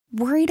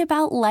Worried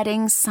about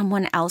letting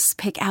someone else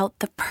pick out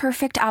the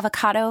perfect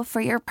avocado for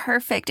your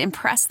perfect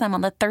impress them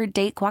on the third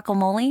date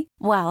guacamole?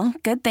 Well,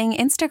 good thing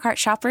Instacart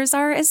shoppers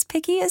are as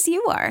picky as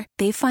you are.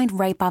 They find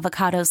ripe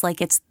avocados like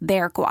it's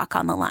their guac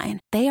on the line.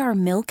 They are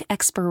milk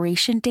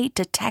expiration date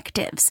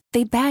detectives.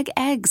 They bag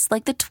eggs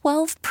like the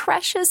 12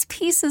 precious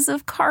pieces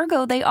of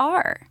cargo they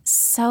are.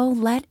 So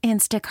let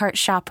Instacart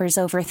shoppers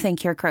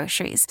overthink your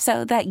groceries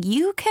so that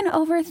you can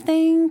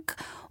overthink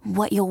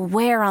what you'll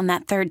wear on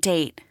that third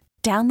date.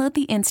 Download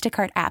the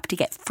Instacart app to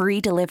get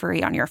free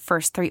delivery on your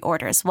first 3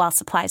 orders while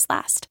supplies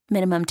last.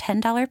 Minimum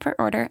 $10 per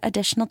order.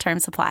 Additional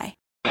terms apply.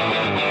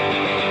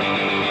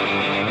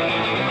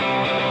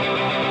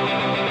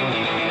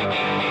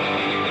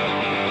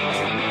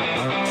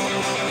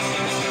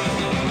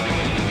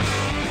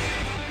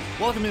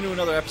 Welcome into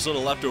another episode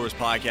of Leftovers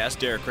Podcast.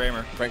 Derek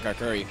Kramer, Frank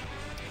Arcuri,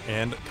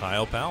 and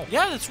Kyle Powell.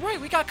 Yeah, that's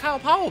right. We got Kyle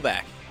Powell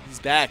back. He's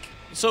back.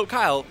 So,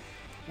 Kyle,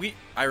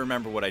 I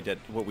remember what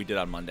we did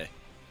on Monday.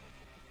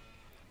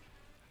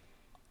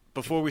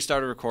 Before we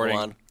started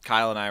recording,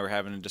 Kyle and I were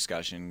having a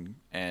discussion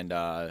and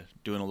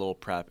doing a little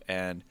prep,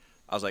 and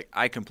I was like,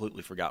 I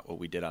completely forgot what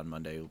we did on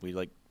Monday. We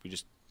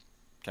just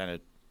kind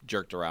of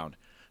jerked around.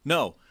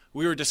 No,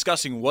 we were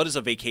discussing what is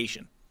a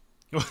vacation.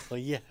 Well,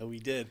 yeah, we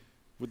did.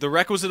 With the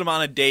requisite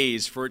amount of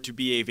days for it to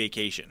be a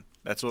vacation.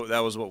 That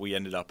was what we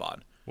ended up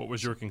on. What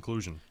was your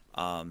conclusion?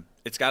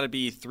 It's got to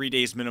be 3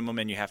 days minimum,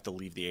 and you have to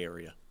leave the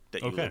area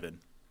that you live in.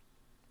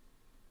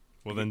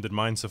 Well, then did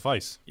mine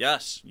suffice?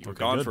 Yes, you were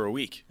gone for a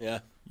week. Yeah.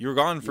 You were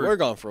gone for a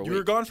week. You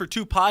were gone for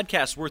 2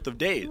 podcasts worth of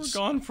days. You were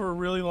gone for a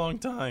really long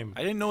time.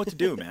 I didn't know what to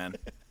do, man.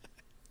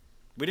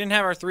 We didn't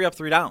have our 3 up,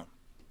 3 down.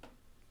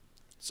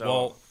 So,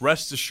 well,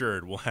 rest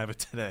assured, we'll have it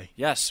today.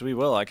 Yes, we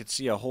will. I could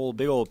see a whole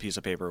big old piece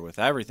of paper with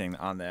everything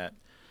on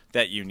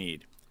that you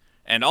need.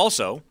 And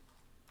also,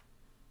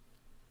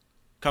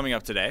 coming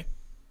up today,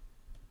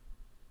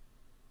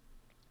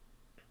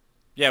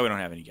 yeah, we don't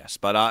have any guests,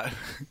 but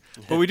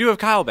we do have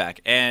Kyle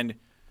back. And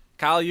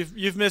Kyle,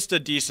 you've missed a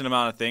decent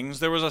amount of things.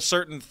 There was a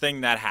certain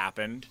thing that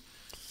happened,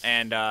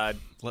 and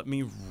let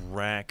me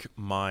rack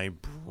my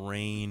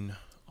brain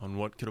on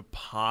what could have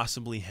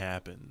possibly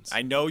happened.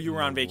 I know you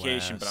were on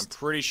vacation, but I'm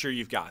pretty sure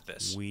you've got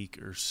this.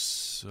 Week or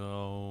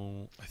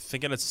so. I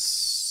think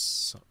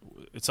it's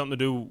something to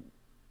do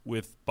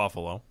with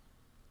Buffalo,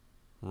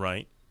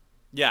 right?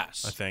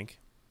 Yes, I think.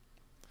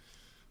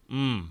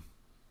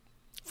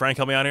 Frank,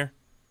 help me out here.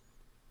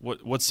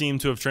 What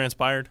seemed to have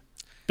transpired?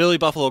 Billy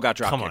Buffalo got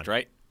drop-kicked,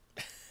 right?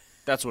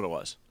 That's what it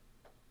was.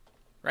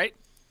 Right?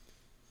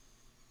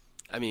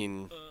 I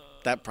mean,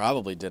 that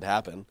probably did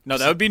happen. No,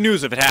 that would be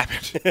news if it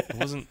happened. It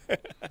wasn't.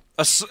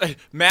 A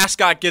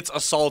mascot gets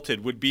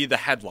assaulted would be the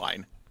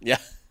headline. Yeah.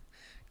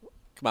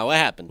 Come on, what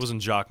happened? It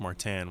wasn't Jacques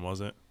Martin,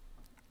 was it?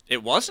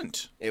 It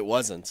wasn't. It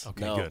wasn't.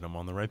 Okay, no. good. I'm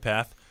on the right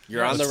path.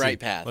 You're on the right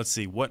path. Let's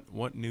see.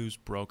 What news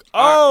broke?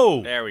 Oh!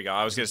 Right, there we go.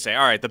 I was going to say,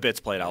 all right, the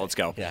bit's played out. Let's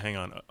go. Yeah. Hang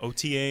on.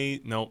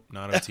 OTA? Nope,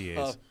 not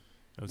OTAs.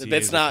 The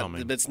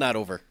bit's not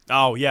over.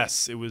 Oh,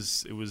 yes. It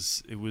was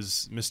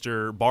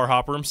Mr.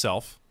 Barhopper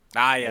himself.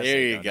 Ah, yes.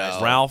 There you go.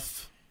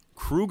 Ralph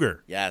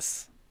Krueger.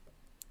 Yes.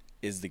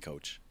 Is the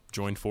coach.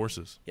 Joined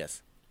forces.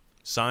 Yes.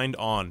 Signed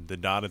on the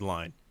dotted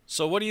line.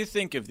 So what do you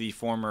think of the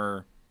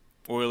former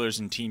Oilers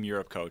and Team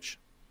Europe coach?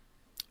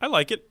 I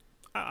like it.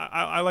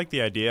 I like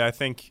the idea. I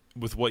think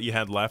with what you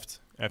had left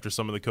after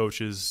some of the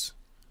coaches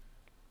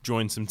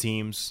joined some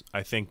teams,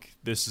 I think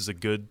this is a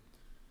good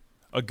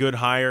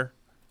hire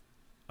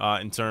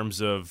in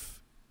terms of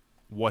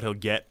what he'll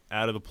get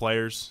out of the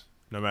players,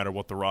 no matter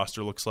what the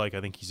roster looks like.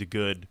 I think he's a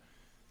good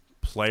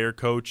player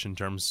coach in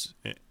terms,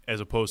 as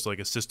opposed to like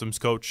a systems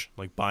coach,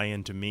 like buy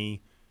into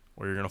me,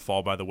 or you're going to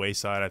fall by the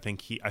wayside. I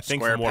think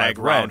Square from what peg,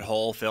 I've read, round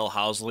hole, Phil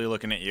Housley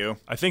looking at you.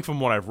 I think from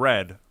what I've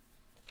read.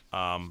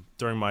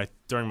 During my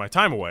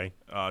time away,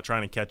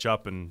 trying to catch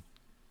up and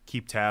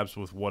keep tabs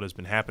with what has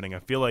been happening, I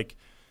feel like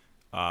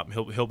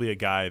he'll be a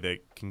guy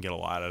that can get a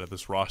lot out of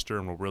this roster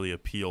and will really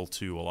appeal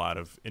to a lot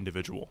of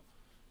individuals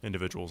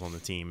on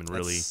the team and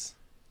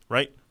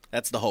right.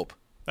 That's the hope.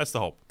 That's the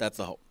hope. That's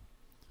the hope.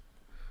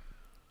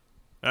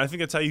 And I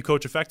think that's how you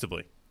coach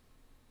effectively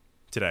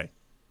today.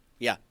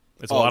 Yeah.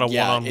 It's a lot of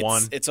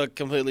one-on-one. It's a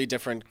completely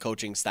different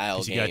coaching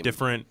style. You got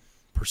different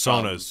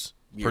personas,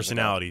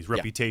 personalities,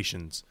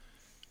 reputations.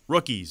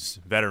 Rookies,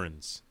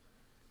 veterans,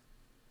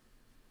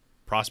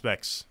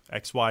 prospects,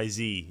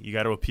 XYZ. You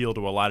got to appeal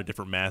to a lot of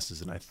different masses,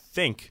 and I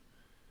think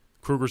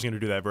Krueger's going to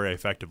do that very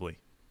effectively.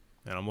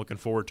 And I'm looking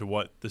forward to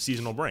what the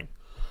season will bring.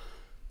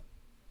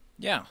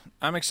 Yeah,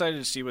 I'm excited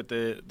to see what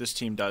this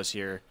team does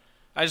here.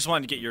 I just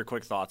wanted to get your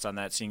quick thoughts on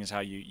that, seeing as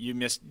how you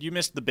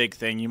missed the big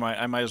thing.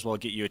 I might as well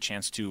get you a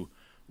chance to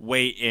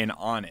weigh in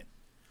on it,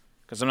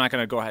 because I'm not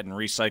going to go ahead and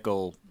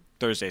recycle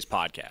Thursday's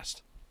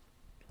podcast.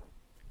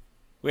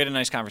 We had a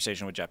nice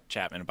conversation with Jeff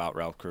Chapman about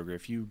Ralph Krueger.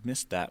 If you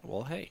missed that,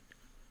 well, hey,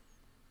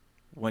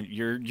 when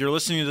you're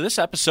listening to this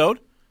episode,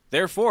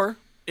 therefore,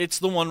 it's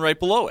the one right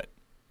below it.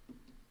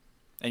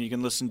 And you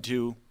can listen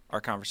to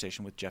our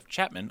conversation with Jeff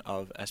Chapman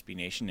of SB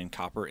Nation in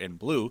Copper and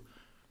Blue,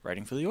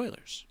 writing for the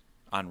Oilers,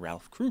 on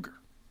Ralph Krueger.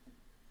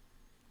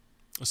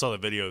 I saw the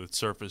video that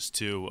surfaced,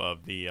 too,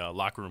 of the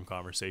locker room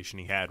conversation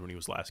he had when he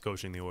was last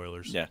coaching the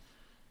Oilers. Yeah.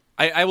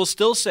 I will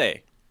still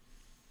say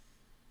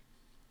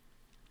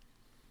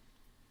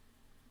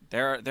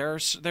there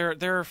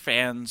are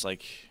fans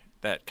like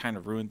that kind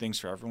of ruin things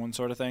for everyone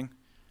sort of thing.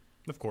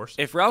 Of course.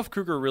 If Ralph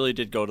Kruger really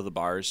did go to the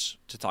bars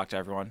to talk to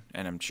everyone,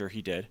 and I'm sure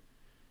he did,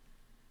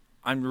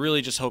 I'm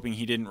really just hoping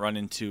he didn't run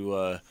into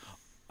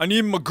I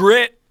need my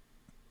grit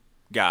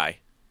guy.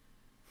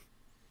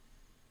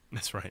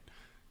 That's right.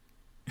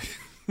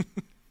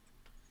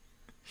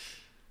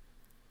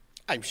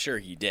 I'm sure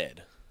he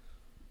did.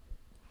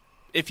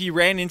 If he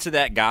ran into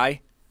that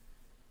guy,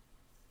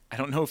 I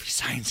don't know if he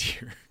signs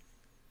here.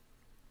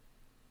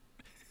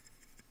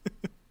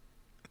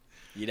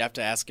 You'd have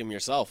to ask him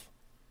yourself.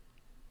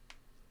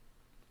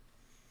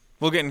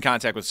 We'll get in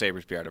contact with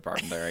Sabres PR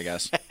department there, I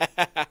guess.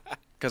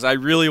 Because I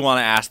really want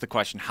to ask the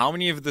question: how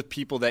many of the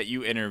people that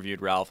you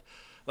interviewed, Ralph?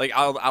 Like,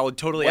 I would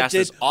totally ask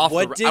this off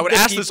the. I would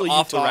ask this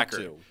off the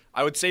record.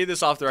 I would say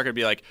this off the record.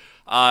 Be like,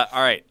 all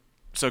right,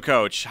 so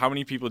Coach, how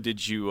many people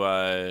did you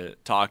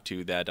talk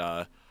to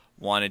that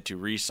wanted to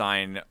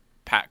re-sign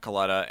Pat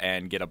Kaleta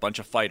and get a bunch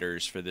of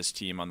fighters for this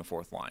team on the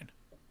fourth line?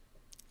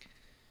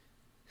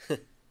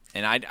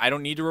 And I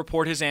don't need to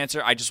report his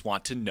answer. I just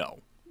want to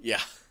know.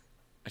 Yeah.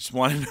 I just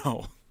want to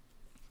know.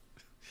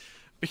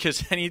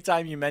 Because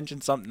anytime you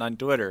mention something on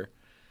Twitter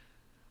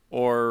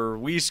or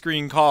we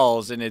screen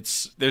calls and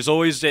there's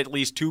always at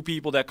least two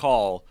people that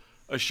call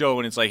a show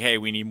and it's like, hey,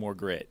 we need more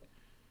grit.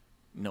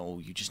 No,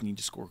 you just need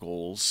to score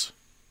goals.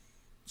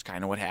 It's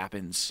kind of what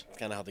happens. It's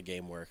kind of how the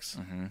game works.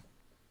 Mm-hmm.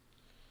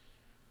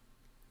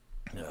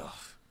 Ugh.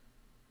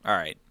 All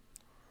right.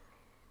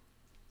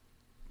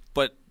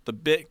 But the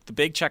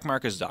big check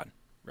mark is done.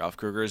 Ralph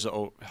Kruger is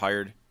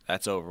hired.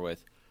 That's over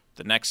with.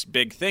 The next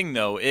big thing,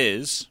 though,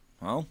 is,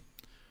 well,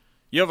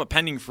 you have a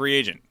pending free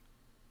agent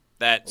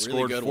that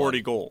scored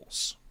 40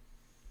 goals.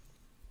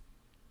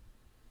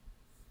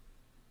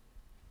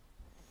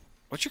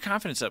 What's your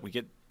confidence that we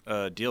get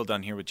a deal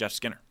done here with Jeff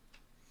Skinner?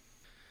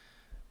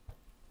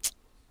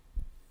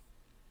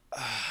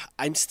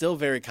 I'm still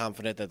very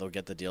confident that they'll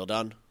get the deal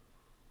done.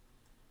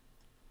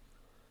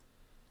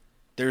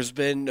 There's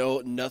been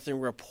nothing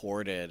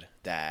reported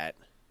that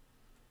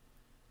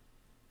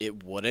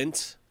it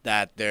wouldn't,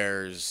 that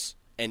there's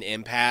an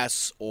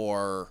impasse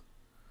or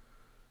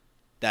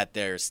that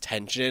there's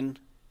tension.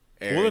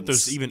 Or that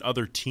there's even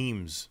other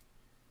teams.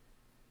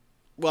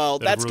 Well,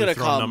 that's going to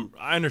come.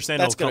 I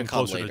understand it'll come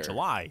closer to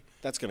July.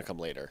 That's going to come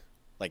later.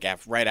 Like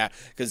right after,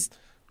 because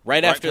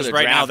after the draft,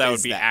 right now that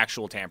would be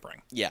actual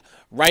tampering. Yeah,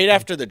 right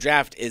after the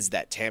draft is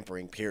that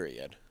tampering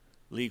period.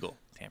 Legal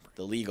tampering.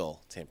 The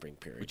legal tampering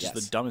period, which is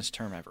the dumbest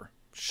term ever.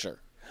 Sure,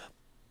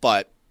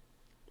 but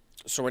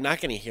so we're not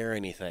going to hear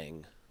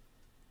anything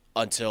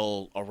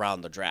until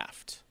around the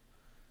draft,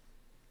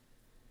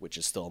 which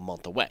is still a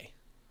month away.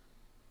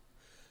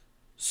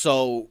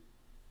 So,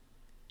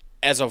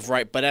 as of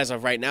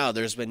right now,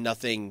 there's been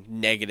nothing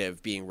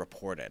negative being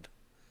reported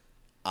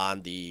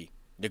on the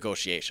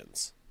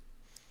negotiations.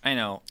 I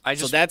know.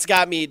 So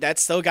that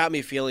still got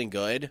me feeling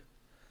good,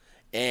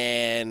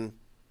 and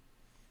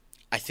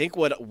I think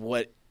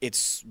what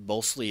it's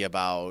mostly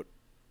about,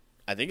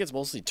 I think it's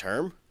mostly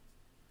term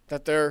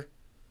that they're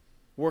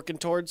working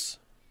towards.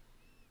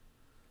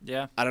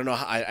 Yeah. I don't know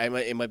how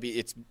it might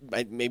be.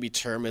 Maybe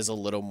term is a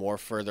little more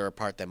further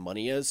apart than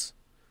money is.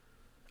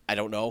 I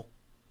don't know.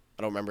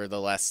 I don't remember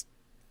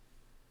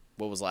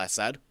what was last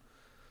said.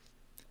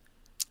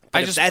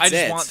 But I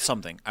just want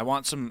something. I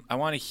want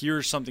to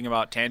hear something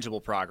about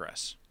tangible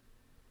progress.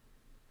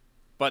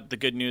 But the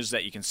good news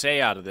that you can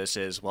say out of this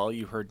is, well,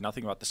 you heard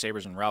nothing about the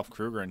Sabres and Ralph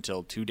Kruger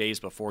until 2 days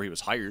before he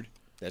was hired.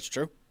 That's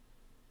true.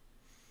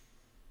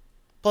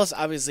 Plus,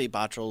 obviously,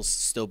 Bottrell's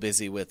still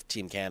busy with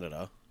Team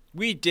Canada.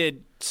 We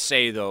did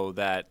say, though,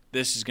 that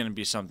this is going to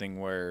be something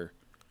where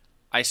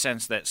I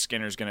sense that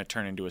Skinner's going to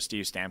turn into a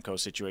Steve Stamkos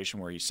situation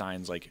where he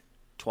signs like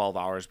 12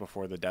 hours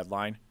before the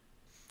deadline.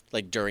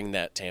 Like during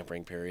that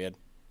tampering period.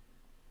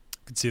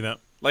 Could see that.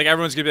 Like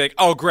everyone's going to be like,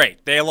 oh,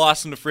 great, they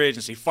lost him to free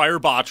agency, fire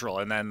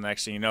Bottrell. And then the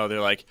next thing you know,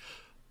 they're like,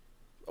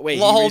 wait,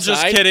 lol,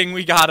 just kidding,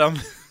 we got him.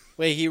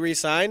 Wait, he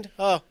re-signed?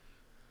 Oh.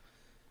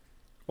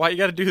 Why you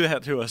got to do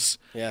that to us?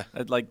 Yeah.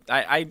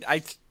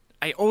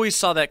 I always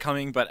saw that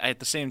coming, but at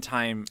the same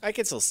time, I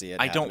can still see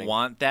it happening. Don't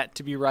want that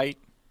to be right.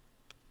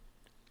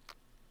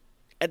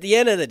 At the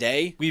end of the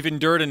day, we've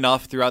endured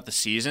enough throughout the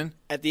season.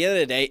 At the end of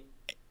the day,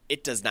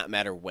 it does not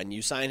matter when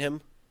you sign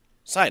him.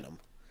 Sign him.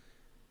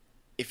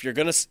 If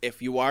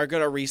you are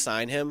gonna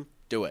re-sign him,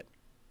 do it.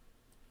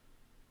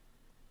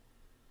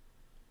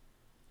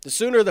 The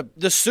sooner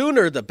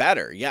the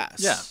better. Yes.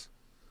 Yeah.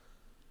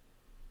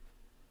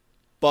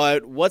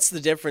 But what's the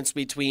difference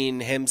between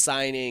him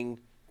signing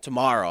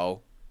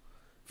tomorrow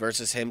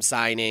versus him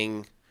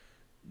signing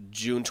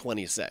June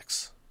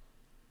 26th?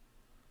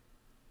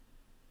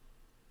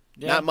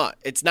 Yeah. Not much.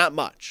 It's not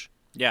much.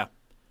 Yeah.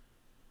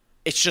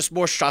 It's just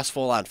more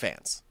stressful on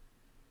fans.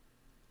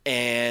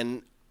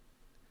 And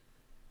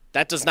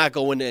that does not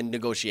go into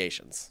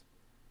negotiations.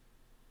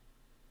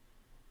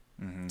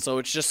 Mm-hmm. So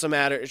it's just a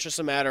matter. It's just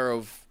a matter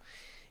of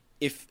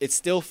if it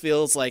still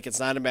feels like it's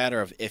not a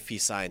matter of if he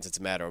signs. It's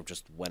a matter of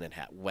just when it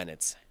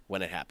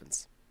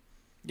happens.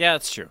 Yeah,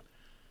 that's true.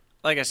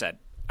 Like I said,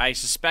 I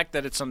suspect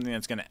that it's something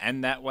that's going to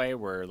end that way,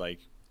 where like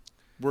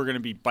we're going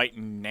to be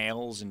biting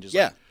nails and just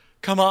like,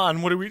 come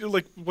on, what are we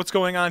like? What's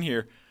going on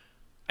here?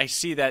 I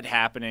see that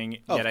happening,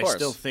 yet I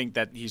still think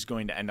that he's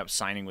going to end up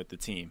signing with the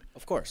team.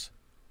 Of course.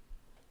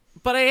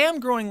 But I am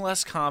growing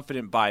less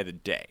confident by the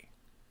day.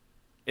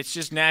 It's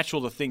just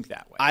natural to think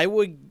that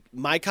way.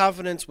 My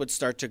confidence would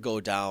start to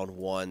go down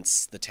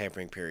once the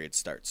tampering period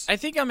starts. I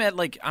think I'm at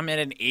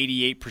an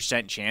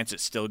 88% chance it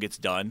still gets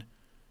done.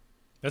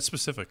 That's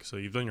specific, so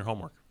you've done your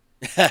homework.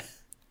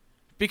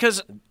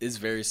 Because it's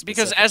very specific.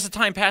 Because as the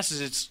time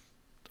passes,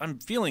 I'm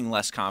feeling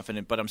less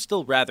confident, but I'm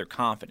still rather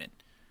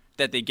confident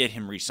that they get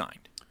him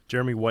re-signed.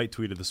 Jeremy White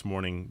tweeted this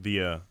morning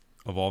via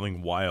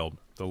Evolving Wild,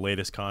 the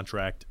latest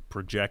contract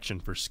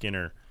projection for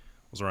Skinner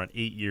was around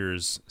 8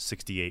 years,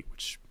 68,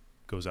 which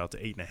goes out to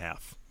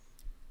 8.5.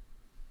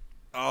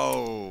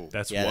 Oh,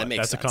 that makes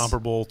that's sense. A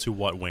comparable to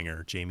what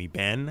winger? Jamie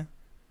Benn.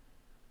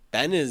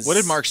 Ben is. What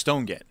did Mark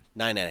Stone get?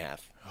 9.5.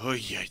 Oh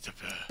yeah.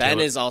 Ben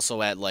is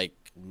also at like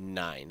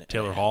 9.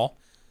 Taylor Hall.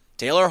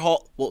 Taylor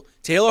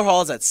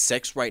Hall is at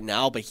 6 right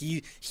now, but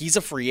he's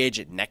a free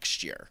agent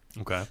next year.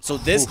 Okay.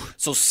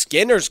 So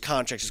Skinner's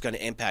contract is going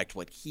to impact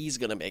what he's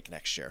going to make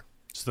next year.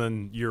 So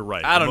then you're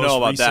right. I don't know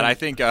about that. I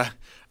think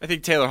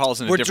Taylor Hall's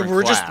in a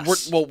different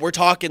class. We're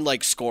talking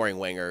like scoring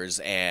wingers,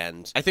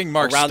 and I think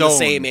Mark around Stone, the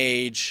same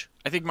age.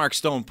 I think Mark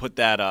Stone put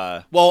that.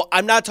 Well,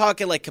 I'm not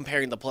talking like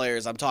comparing the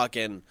players. I'm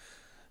talking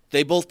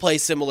they both play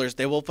similar.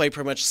 They both play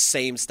pretty much the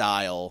same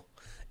style,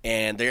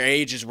 and their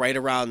age is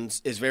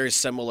is very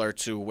similar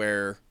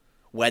to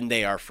when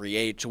they are free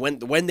agents,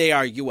 when they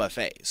are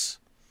UFAs.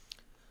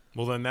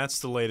 Well, then that's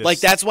the latest.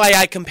 Like that's why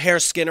I compare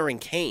Skinner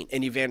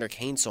and Evander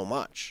Kane so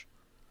much.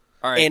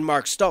 All right. And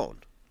Mark Stone.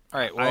 All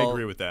right, I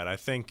agree with that. I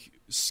think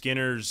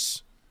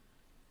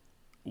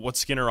what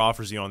Skinner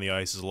offers you on the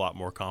ice is a lot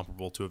more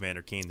comparable to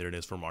Evander Kane than it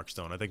is for Mark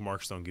Stone. I think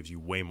Mark Stone gives you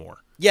way more.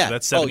 Yeah. So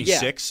that's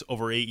 76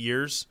 over 8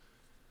 years,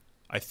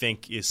 I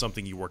think, is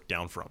something you work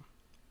down from.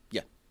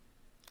 Yeah.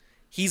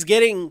 It's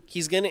going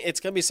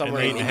to be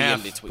somewhere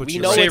in between. We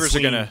know Sabres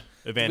are going to.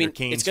 Evander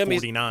Kane's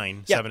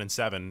 49,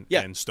 7-7,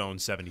 and Stone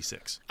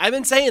 76. I've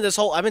been saying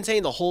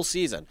the whole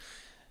season.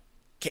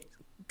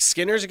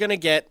 Skinner's going to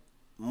get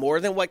more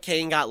than what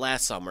Kane got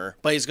last summer,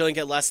 but he's going to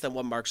get less than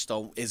what Mark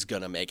Stone is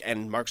going to make,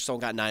 and Mark Stone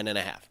got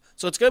 9.5.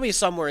 So it's going to be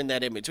somewhere in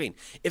that in between.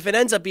 If it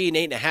ends up being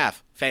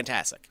 8.5,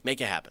 fantastic. Make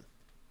it happen.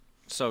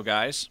 So,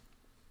 guys,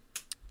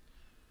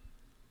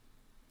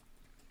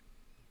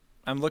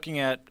 I'm looking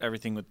at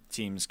everything with the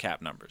team's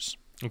cap numbers.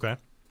 Okay.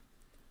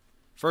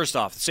 First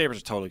off, the Sabres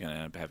are totally going to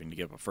end up having to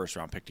give up a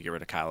first-round pick to get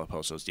rid of Kyle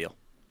Oposo's deal.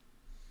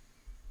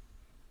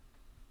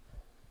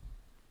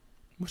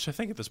 Which I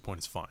think at this point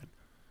is fine.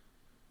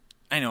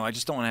 I know, I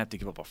just don't want to have to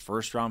give up a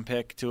first-round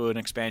pick to an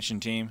expansion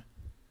team.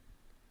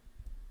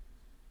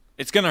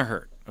 It's going to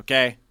hurt,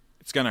 okay?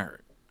 It's going to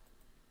hurt.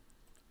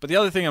 But the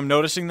other thing I'm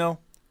noticing, though,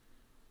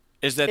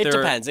 is that it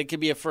depends. It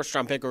could be a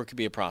first-round pick or it could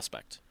be a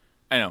prospect.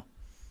 I know.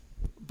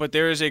 But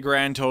there is a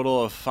grand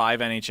total of 5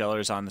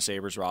 NHLers on the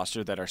Sabres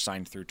roster that are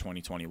signed through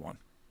 2021.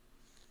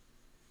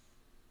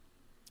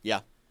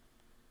 Yeah.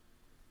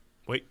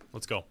 Wait,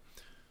 let's go.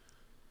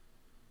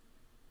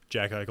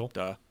 Jack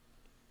Eichel.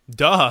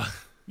 Duh.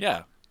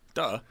 Yeah.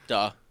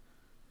 Duh.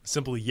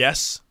 Simple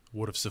yes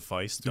would have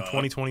sufficed through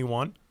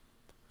 2021.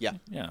 Yeah.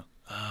 Yeah.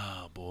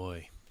 Oh,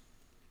 boy.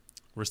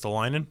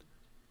 Ristolainen?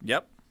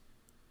 Yep.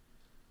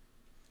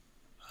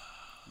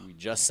 We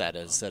just said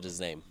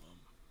his name.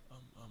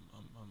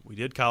 We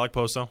did Kyle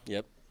Okposo.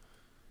 Yep.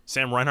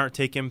 Sam Reinhart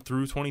take him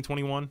through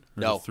 2021?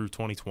 No. Through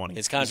 2020?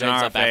 His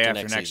contract's up after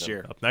next season.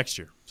 year. Up next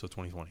year, so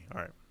 2020. All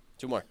right.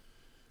 2 more.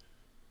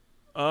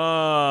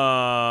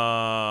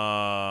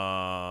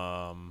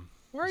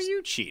 Where are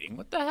you cheating?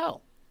 What the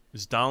hell?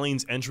 Is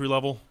Dahlin's entry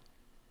level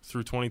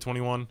through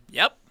 2021?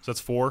 Yep. So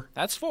that's 4.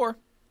 That's 4.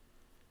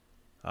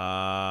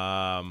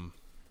 Come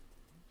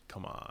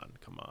on.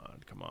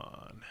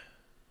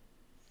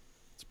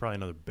 It's probably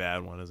another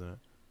bad one, isn't it?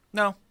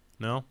 No.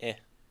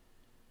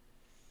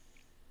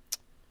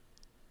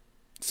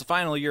 It's the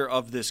final year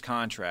of this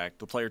contract.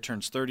 The player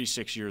turns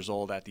 36 years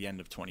old at the end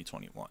of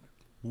 2021.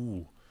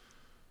 Ooh.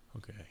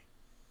 Okay.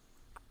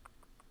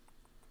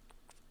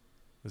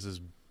 This is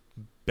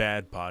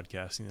bad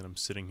podcasting that I'm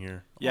sitting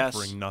here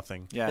offering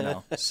nothing. Yeah, I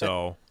know.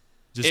 So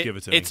just give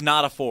it to me. It's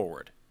not a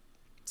forward.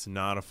 It's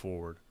not a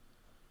forward.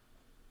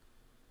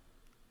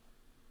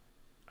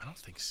 I don't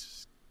think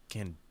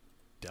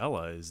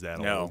Scandella is that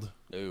old.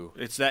 No.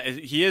 It's that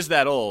he is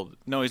that old.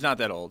 No, he's not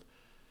that old.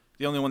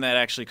 The only one that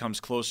actually comes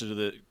close to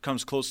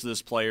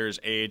this player's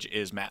age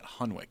is Matt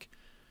Hunwick,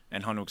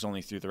 and Hunwick's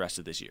only through the rest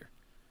of this year.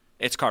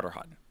 It's Carter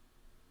Hutton.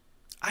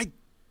 I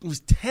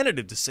was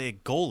tentative to say a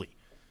goalie,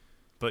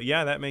 but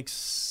yeah, that makes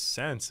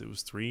sense. It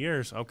was 3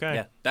 years. Okay.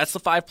 Yeah, that's the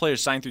 5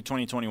 players signed through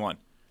 2021.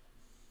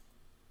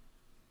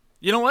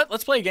 You know what?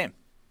 Let's play a game.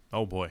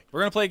 Oh, boy.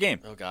 We're going to play a game.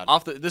 Oh, God.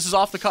 This is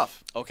off the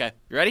cuff. Okay.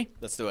 You ready?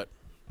 Let's do it.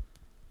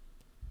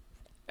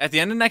 At the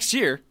end of next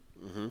year,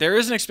 there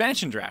is an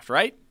expansion draft,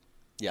 right?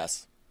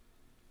 Yes.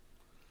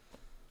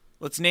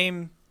 Let's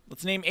name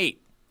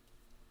 8.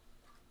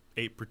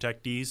 8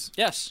 protectees.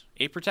 Yes,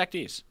 8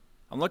 protectees.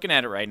 I'm looking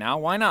at it right now.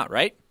 Why not,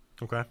 right?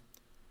 Okay.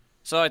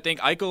 So I think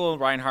Eichel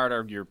and Reinhardt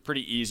are your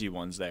pretty easy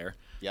ones there.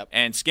 Yep.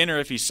 And Skinner,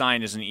 if he's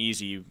signed, is an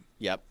easy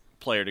Yep.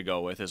 player to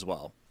go with as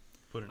well.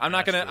 Put an I'm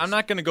not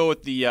asterisk. gonna go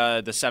with the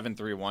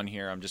 7-3-1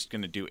 here. I'm just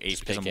gonna do 8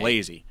 Just because pick I'm 8.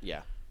 lazy.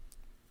 Yeah.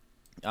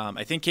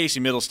 I think Casey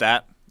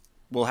Middlestat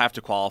will have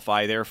to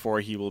qualify.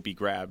 Therefore, he will be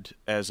grabbed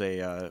as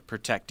a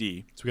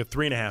protectee. So we got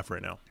 3.5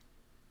 right now.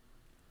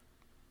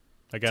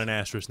 I got an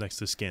asterisk next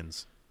to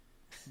Skins.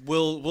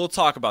 We'll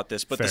talk about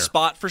this, but Fair. the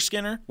spot for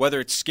Skinner, whether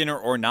it's Skinner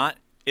or not,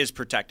 is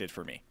protected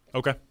for me.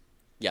 Okay.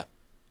 Yeah.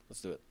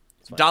 Let's do it.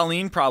 It's fine.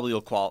 Dahlin probably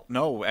will qualify.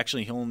 No,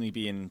 actually, he'll only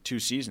be in 2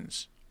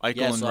 seasons. Eichel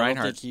Yeah, and so I don't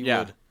Reinhardt. think he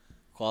would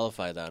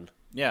qualify then.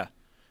 Yeah.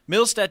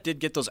 Middlestat did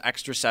get those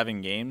extra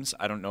 7 games.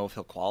 I don't know if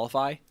he'll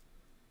qualify.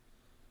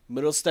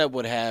 Middlestat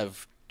would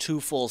have 2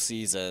 full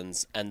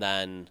seasons and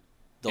then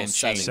those And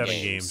 7 change. 7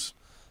 games. games.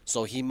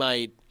 So he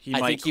might. He I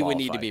might think he would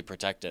need to qualify. be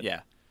protected.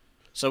 Yeah.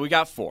 So we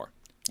got 4.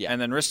 Yeah. And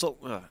then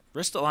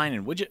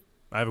Ristolainen, would you?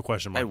 I have a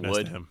question mark I next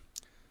would. to him.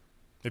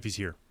 If he's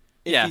here.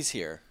 If Yeah. he's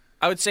here.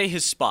 I would say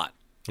his spot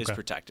is Okay.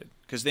 protected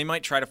because they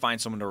might try to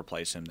find someone to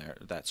replace him there,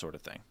 that sort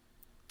of thing.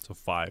 So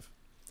 5.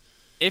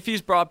 If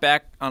he's brought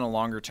back on a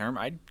longer term,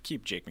 I'd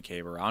keep Jake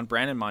McCabe around.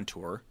 Brandon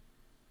Montour.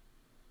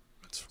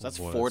 That's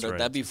boy, 4. that's right.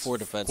 That'd be It's 4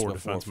 defensemen, 4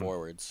 defensemen.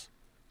 forwards.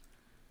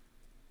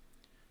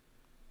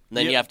 And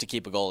then Yeah. you have to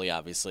keep a goalie,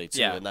 obviously, too,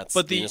 Yeah, and that's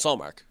but the- Linus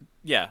Ullmark.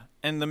 Yeah,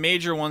 and the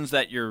major ones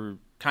that you're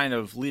kind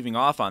of leaving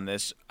off on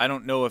this, I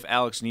don't know if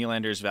Alex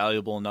Nylander is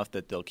valuable enough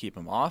that they'll keep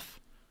him off.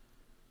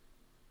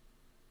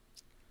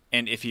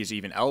 And if he's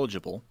even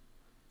eligible.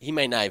 He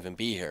may not even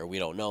be here. We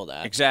don't know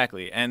that.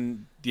 Exactly.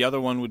 And the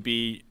other one would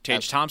be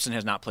Tage Thompson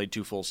has not played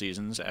 2 full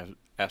seasons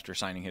after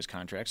signing his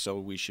contract, so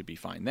we should be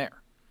fine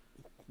there.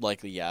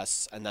 Likely,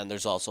 yes. And then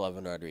there's also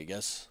Evan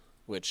Rodriguez,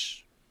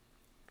 which,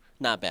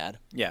 not bad.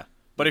 Yeah.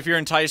 But if you're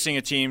enticing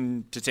a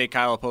team to take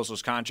Kyle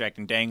Oposo's contract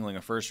and dangling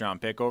a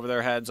first-round pick over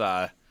their heads,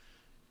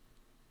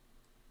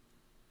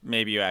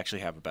 maybe you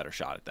actually have a better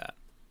shot at that.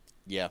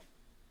 Yeah.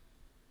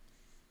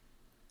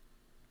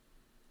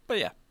 But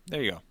yeah,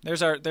 there you go.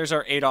 There's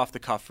our 8 off the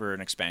cuff for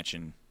an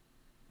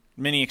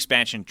mini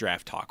expansion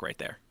draft talk right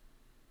there.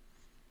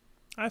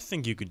 I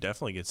think you could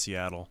definitely get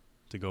Seattle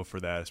to go for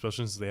that,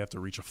 especially since they have to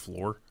reach a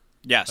floor.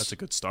 Yes. That's a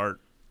good start.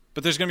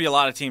 But there's going to be a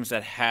lot of teams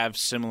that have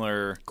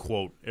similar.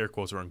 Quote, air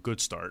quotes around good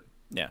start.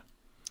 Yeah.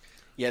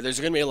 Yeah, there's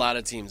going to be a lot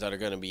of teams that are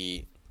going to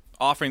be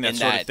Offering that In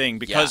sort that- of thing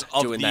because yeah,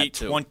 of doing the that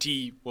too.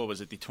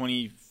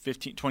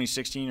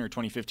 2016 or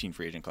 2015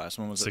 free agent class.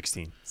 When was it?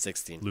 16.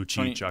 16.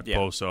 Lucic, 20 yeah.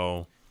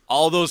 Okposo.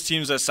 All those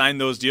teams that signed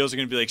those deals are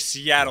going to be like,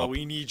 Seattle,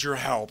 we need your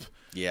help.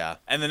 Yeah.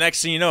 And the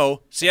next thing you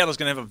know, Seattle's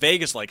going to have a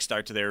Vegas-like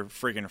start to their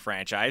friggin'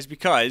 franchise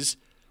because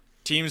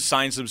teams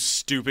signed some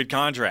stupid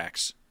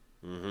contracts.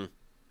 I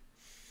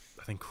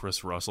think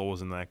Chris Russell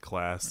was in that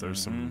class.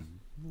 There's some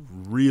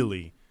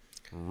really,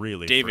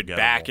 really David forgettable.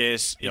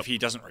 Backes, Yep. if he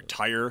doesn't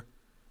retire.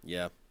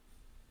 Yeah.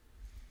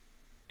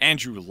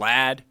 Andrew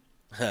Ladd,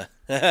 Oh,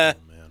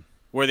 man.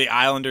 where the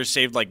Islanders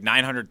saved like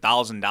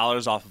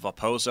 $900,000 off of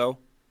Oposo.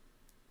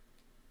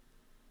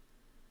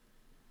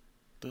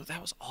 Though that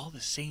was all the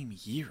same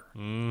year.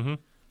 Mm-hmm.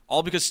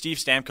 All because Steve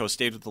Stamkos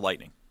stayed with the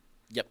Lightning.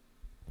 Yep.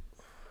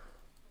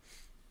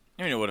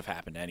 I mean, it would have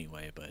happened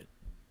anyway, but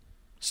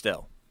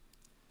still.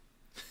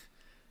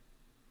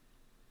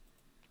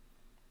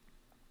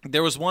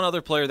 There was one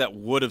other player that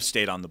would have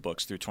stayed on the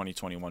books through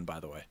 2021, by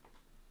the way.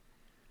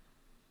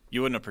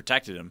 You wouldn't have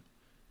protected him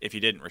if he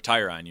didn't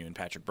retire on you in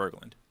Patrick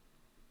Berglund.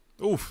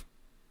 Oof.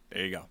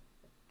 There you go.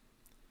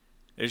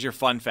 There's your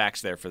fun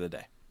facts there for the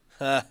day.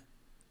 All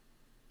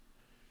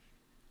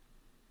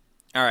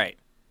right.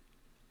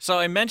 So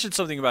I mentioned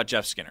something about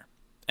Jeff Skinner,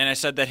 and I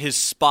said that his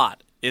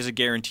spot is a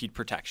guaranteed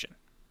protection.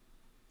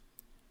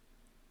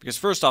 Because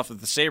first off, if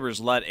the Sabres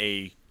let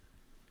a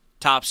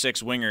top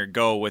 6 winger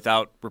go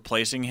without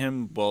replacing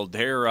him, well,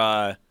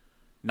 they're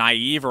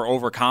naive or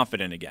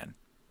overconfident again.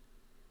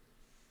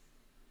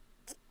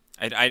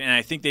 And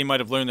I think they might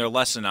have learned their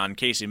lesson on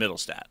Casey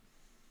Middlestat.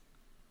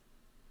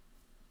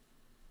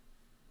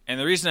 And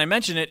the reason I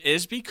mention it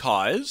is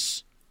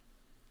because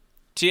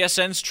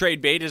TSN's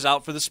trade bait is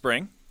out for the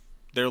spring.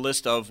 Their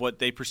list of what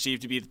they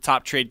perceive to be the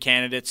top trade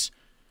candidates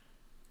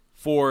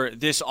for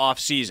this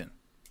offseason.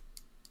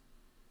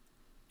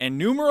 And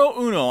numero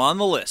uno on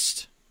the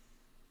list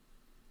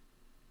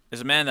is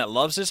a man that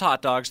loves his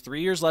hot dogs,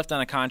 3 years left on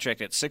a contract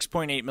at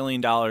 $6.8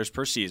 million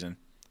per season,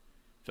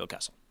 Phil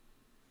Kessel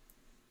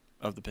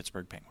of the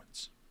Pittsburgh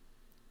Penguins.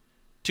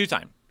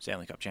 2-time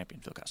Stanley Cup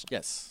champion, Phil Kessel.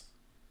 Yes.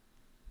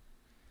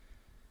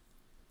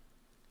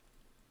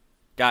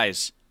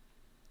 Guys,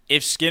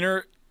 if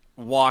Skinner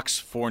walks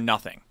for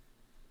nothing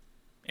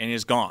and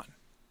is gone,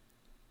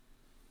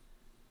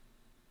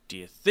 do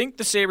you think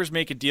the Sabres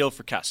make a deal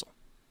for Kessel?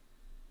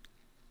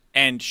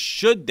 And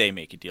should they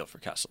make a deal for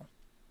Kessel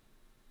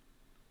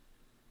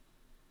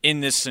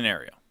in this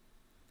scenario?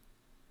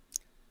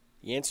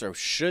 The answer of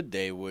should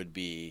they would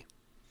be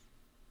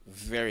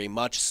very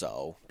much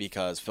so,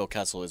 because Phil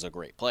Kessel is a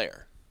great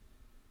player.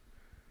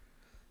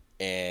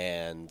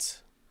 And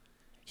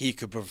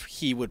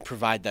he would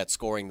provide that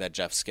scoring that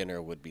Jeff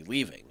Skinner would be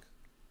leaving.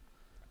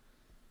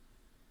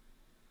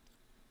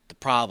 The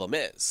problem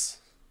is,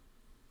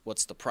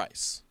 what's the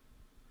price?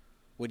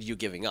 What are you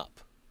giving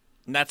up?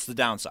 And that's the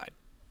downside.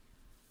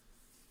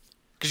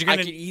 Because I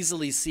could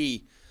easily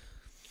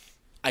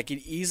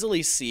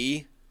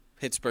see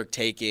Pittsburgh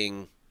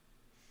taking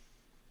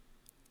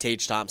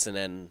Tage Thompson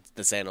and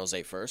the San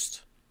Jose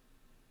first.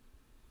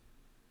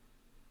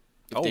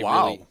 Oh,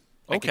 wow.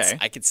 Okay.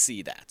 I could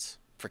see that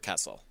for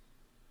Kessel.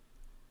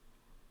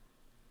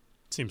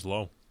 Seems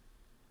low.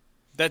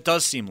 That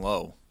does seem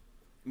low.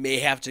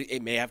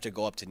 It may have to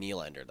go up to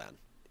Nylander then,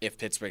 if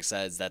Pittsburgh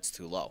says that's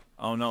too low.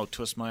 Oh, no,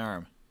 twist my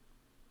arm.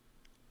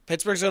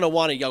 Pittsburgh's going to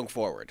want a young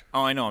forward.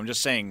 Oh, I know. I'm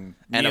just saying.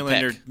 And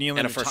Nylander,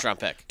 and a first-round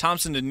pick.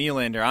 Thompson to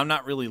Nylander. I'm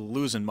not really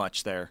losing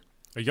much there.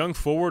 A young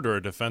forward or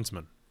a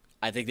defenseman?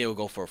 I think they would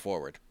go for a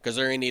forward because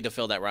they're going to need to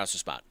fill that roster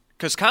spot.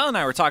 Because Kyle and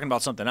I were talking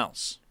about something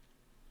else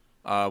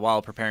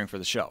while preparing for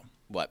the show.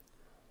 What?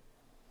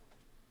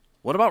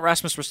 What about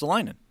Rasmus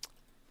Ristolainen?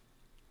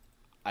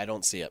 I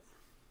don't see it.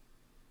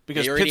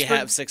 Because they already Pittsburgh,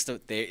 have six.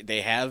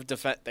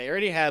 They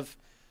already have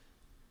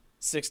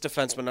 6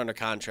 defensemen under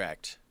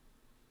contract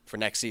for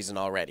next season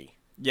already.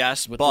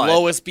 yes, With but the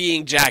lowest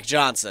being Jack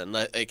Johnson.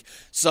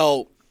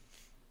 So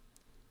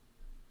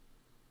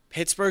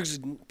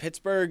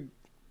Pittsburgh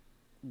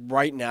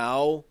right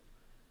now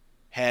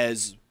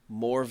has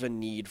more of a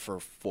need for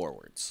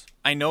forwards.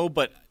 I know,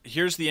 but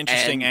here's the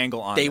interesting And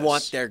angle on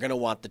this. They're going to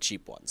want the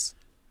cheap ones.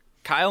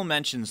 Kyle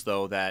mentions,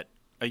 though, that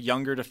a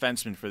younger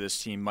defenseman for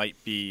this team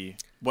might be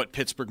what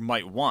Pittsburgh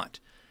might want.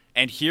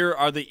 And here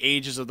are the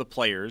ages of the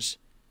players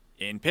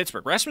in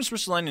Pittsburgh. Rasmus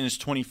Ristolainen is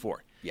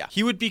 24. Yeah.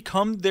 He would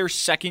become their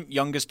second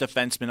youngest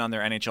defenseman on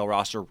their NHL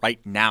roster right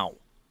now.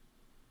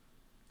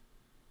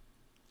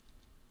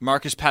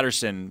 Marcus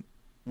Pettersson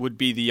would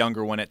be the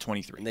younger one at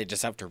 23. And they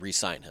just have to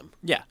re-sign him.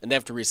 Yeah. And they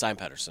have to re-sign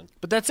Pettersson.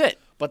 But that's it.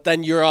 But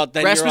then you're out.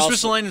 Rasmus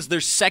Ristolainen is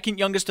their second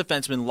youngest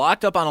defenseman,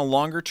 locked up on a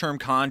longer-term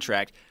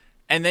contract,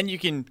 and then you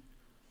can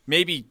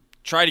maybe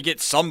try to get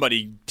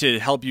somebody to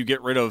help you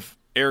get rid of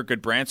Eric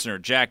Goodbranson or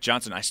Jack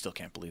Johnson. I still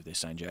can't believe they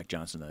signed Jack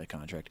Johnson to that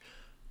contract.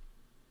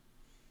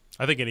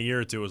 I think in a year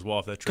or two as well,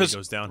 if that trade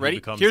goes down, ready? he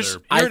becomes Here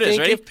their... it is, think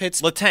ready? if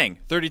Letang,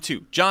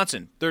 32.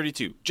 Johnson,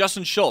 32.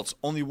 Justin Schultz,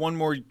 only one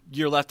more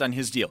year left on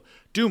his deal.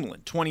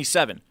 Dumoulin,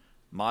 27.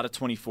 Mata,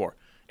 24.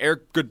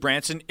 Eric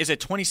Goodbranson is a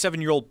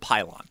 27-year-old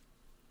pylon.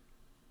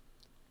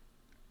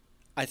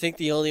 I think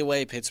the only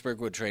way Pittsburgh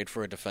would trade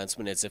for a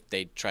defenseman is if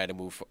they try to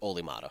move for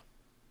Ole Mata.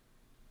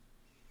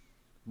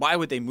 Why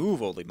would they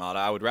move Ole Mata?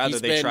 I would rather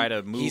they try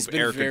to move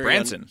Eric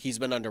Goodbranson. He's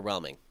been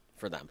underwhelming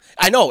for them.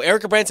 I know,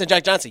 Eric Goodbranson,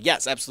 Jack Johnson,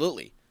 yes,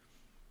 absolutely.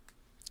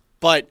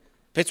 But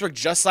Pittsburgh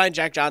just signed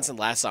Jack Johnson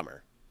last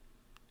summer.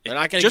 They're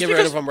not going to get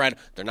rid of him right.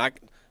 They're not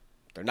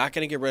going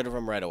to get rid of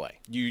him right away.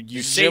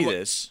 You say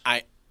this.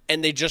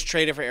 And they just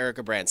traded for Eric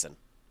Goodbranson.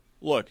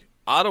 Look,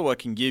 Ottawa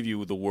can give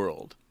you the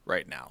world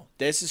right now.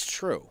 This is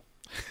true.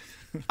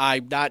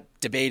 I'm not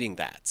debating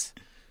that.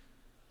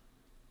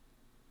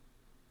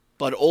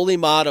 But Ole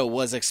Mata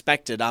was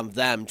expected on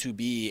them to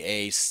be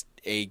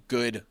a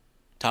good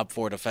top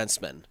 4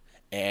 defenseman.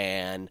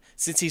 And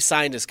since he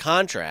signed his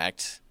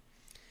contract,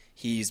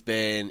 he's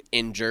been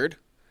injured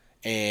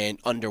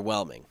and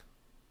underwhelming.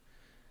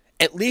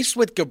 At least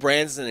with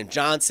Goodbranson and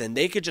Johnson,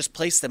 they could just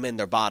place them in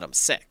their bottom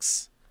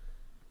 6.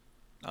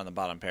 On the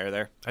bottom pair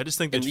there. I just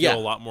think they'd feel a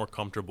lot more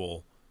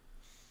comfortable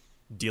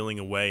dealing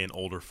away an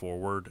older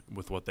forward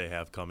with what they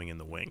have coming in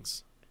the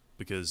wings.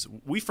 Because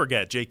we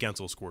forget Jake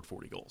Gensel scored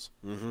 40 goals.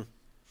 Mm-hmm.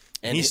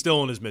 And he's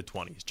still in his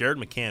mid-20s. Jared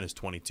McCann is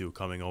 22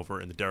 coming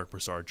over in the Derek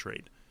Brassard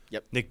trade.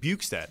 Yep. Nick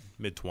Bukestad,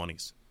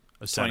 mid-20s.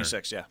 A center.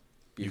 26, yeah.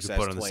 You could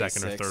put on the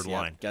second or third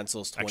line.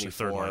 Gensel's 24. Actually,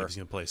 third line. He's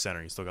going to play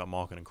center. He's still got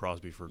Malkin and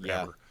Crosby for Yeah.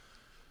 Grabber.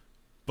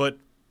 But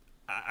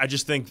I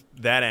just think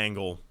that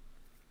angle,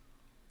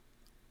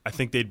 I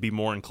think they'd be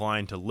more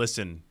inclined to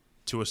listen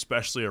to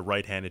especially a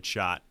right-handed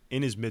shot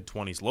in his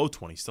mid-20s, low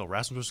 20s still.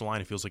 Rasmus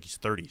Ristolainen feels like he's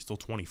 30, still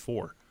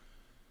 24.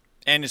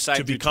 And his side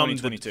through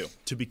 2022.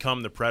 To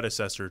become the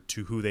predecessor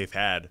to who they've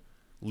had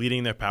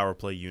leading their power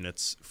play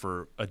units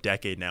for a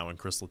decade now in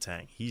Chris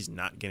Letang. He's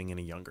not getting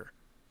any younger.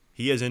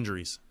 He has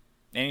injuries.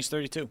 And he's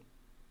 32.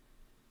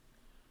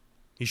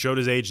 He showed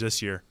his age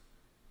this year.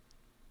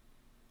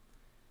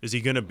 Is he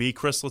going to be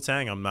Chris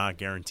Letang? I'm not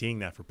guaranteeing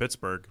that for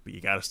Pittsburgh, but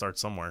you got to start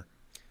somewhere.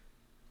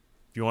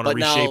 If you want to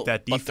reshape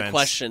that defense. But the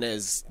question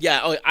is,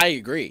 I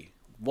agree,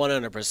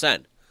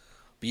 100%.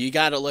 But you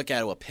got to look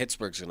at what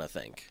Pittsburgh's going to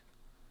think.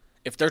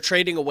 If they're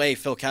trading away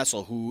Phil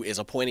Kessel, who is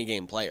a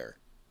point-a-game player,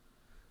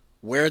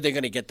 where are they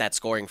going to get that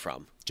scoring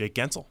from? Jake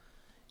Gensel.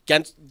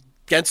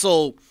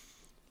 Gensel,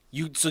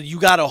 you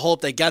got to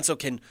hope that Gensel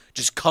can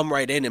just come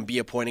right in and be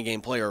a point-a-game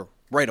player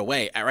right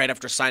away, right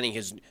after signing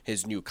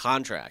his new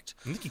contract.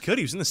 I think he could.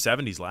 He was in the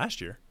 70s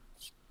last year.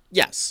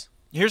 Yes.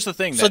 Here's the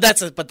thing. So that's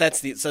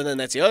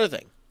the other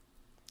thing.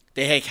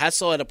 They had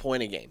Kessel at a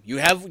point a game.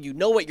 You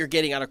know what you're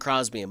getting out of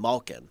Crosby and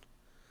Malkin,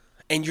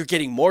 and you're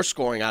getting more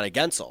scoring out of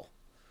Gensel.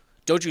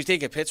 Don't you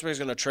think if Pittsburgh's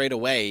going to trade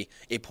away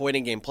a point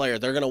in game player,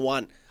 they're going to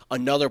want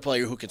another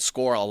player who can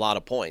score a lot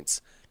of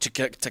points to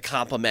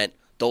complement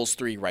those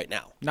three right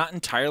now? Not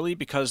entirely,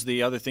 because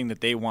the other thing that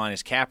they want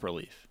is cap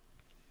relief.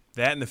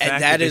 That and the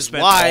fact that they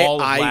spent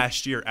all of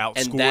last year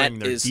outscoring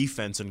their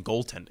defense and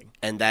goaltending.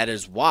 And that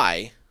is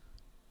why,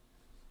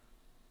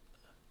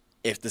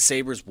 if the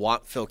Sabres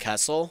want Phil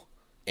Kessel,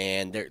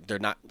 and they're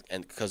not,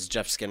 and because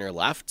Jeff Skinner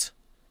left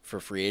for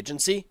free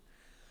agency,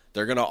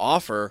 they're going to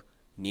offer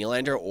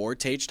Nylander or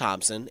Tage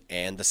Thompson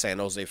and the San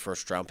Jose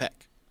first-round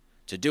pick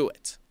to do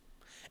it.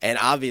 And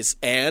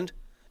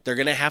they're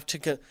going to have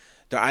to.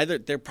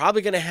 They're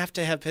probably going to have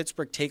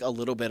Pittsburgh take a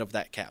little bit of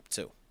that cap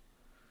too,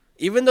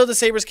 even though the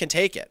Sabres can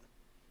take it.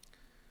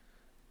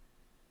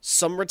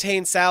 Some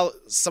retain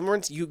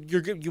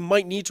you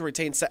might need to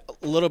retain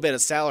a little bit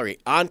of salary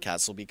on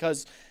Kessel,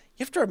 because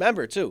you have to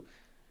remember too,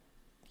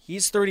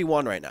 he's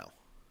 31 right now,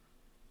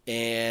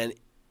 and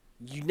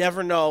you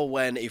never know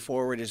when a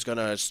forward is going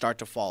to start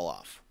to fall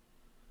off.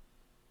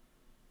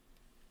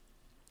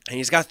 And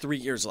he's got 3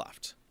 years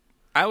left.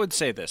 I would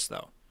say this,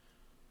 though.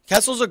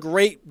 Kessel's a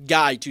great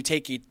guy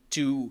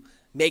to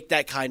make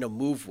that kind of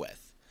move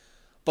with.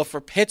 But for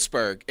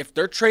Pittsburgh, if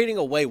they're trading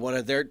away one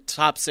of their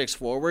top 6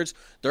 forwards,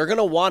 they're going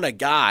to want a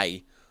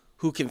guy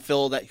who can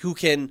fill that, who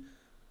can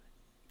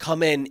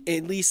come in,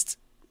 at least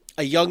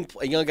a young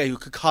guy who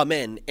could come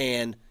in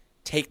and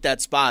take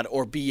that spot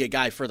or be a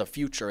guy for the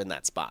future in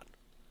that spot.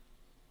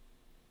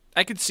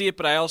 I could see it,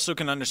 but I also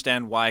can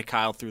understand why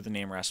Kyle threw the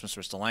name Rasmus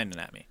Ristolainen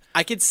at me.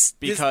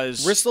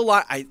 Because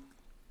Ristolainen,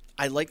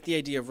 I like the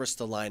idea of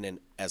Ristolainen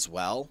as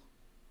well.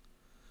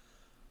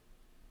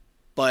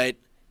 But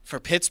for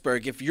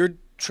Pittsburgh, if you're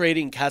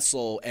trading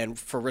Kessel and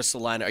for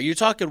Ristolainen, are you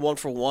talking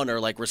 1-for-1 or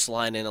like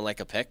Ristolainen and like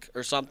a pick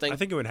or something? I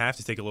think it would have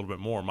to take a little bit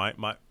more. I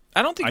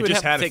don't think it would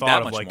have to take that much more. I just had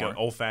a thought of like an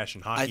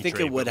old-fashioned hockey trade. I think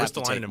it would have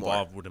to take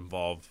more. Would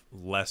involve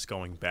less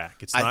going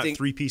back. It's not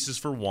 3 pieces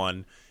for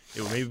one.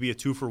 It would maybe be a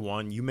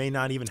 2-for-1. You may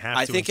not even have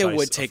to. I think it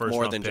would take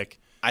more than pick.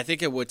 I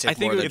think it would take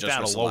more than just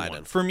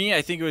Ristolainen. For me,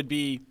 I think it would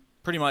be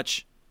pretty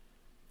much.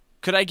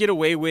 Could I get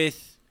away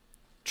with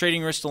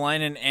trading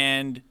Ristolainen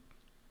and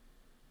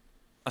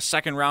a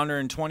second rounder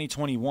in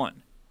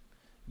 2021?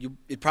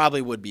 It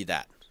probably would be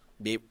that,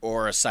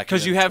 or a second.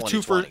 Because you have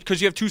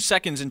 2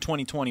 seconds in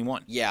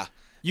 2021. Yeah,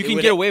 you can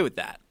get away with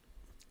that.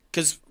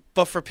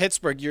 But for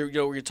Pittsburgh,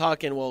 you're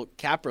talking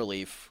cap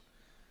relief.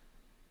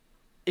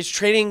 It's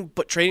trading,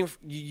 but trading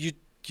you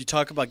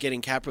talk about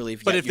getting cap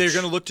relief. But if they're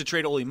going to look to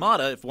trade Olli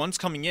Maatta, if one's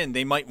coming in,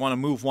 they might want to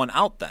move one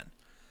out then.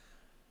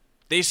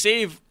 They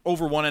save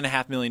over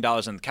 $1.5 million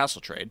in the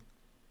Kessel trade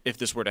if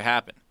this were to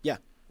happen. Yeah.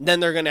 Then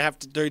they're going to have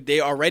to.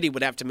 They already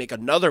would have to make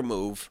another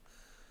move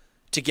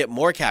to get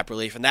more cap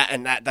relief, and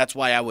that's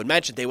why I would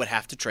mention they would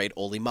have to trade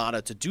Olli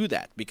Maatta to do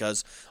that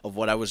because of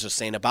what I was just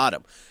saying about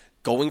him.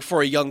 Going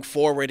for a young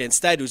forward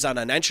instead, who's on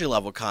an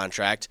entry-level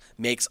contract,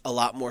 makes a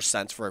lot more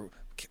sense for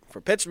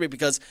Pittsburgh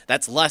because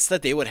that's less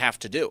that they would have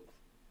to do.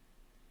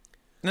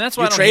 And that's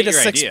why I don't hate your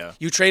idea.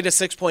 You trade a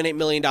 $6.8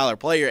 million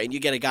player, and you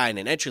get a guy in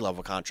an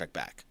entry-level contract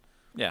back.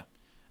 Yeah.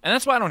 And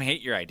that's why I don't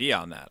hate your idea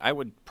on that. I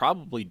would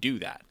probably do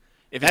that.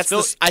 I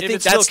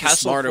think that's the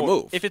smarter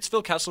move. If it's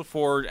Phil Kessel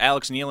for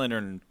Alex Nylander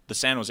and the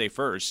San Jose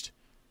first,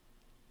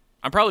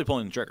 I'm probably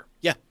pulling the trigger.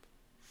 Yeah.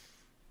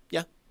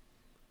 Yeah.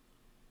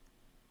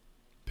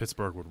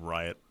 Pittsburgh would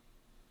riot.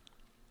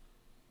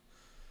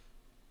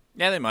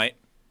 Yeah, they might.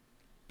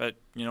 But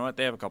you know what?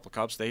 They have a couple of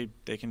cups. They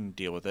can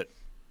deal with it.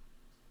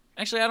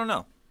 Actually, I don't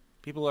know.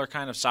 People are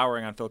kind of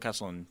souring on Phil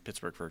Kessel in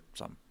Pittsburgh for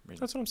some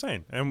reason. That's what I'm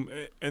saying.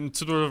 And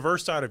to the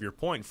reverse side of your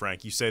point,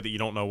 Frank, you say that you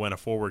don't know when a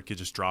forward could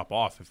just drop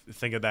off.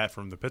 Think of that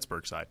from the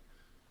Pittsburgh side.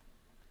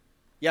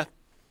 Yeah.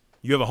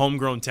 You have a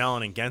homegrown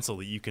talent in Gensel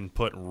that you can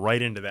put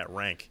right into that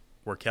rank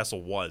where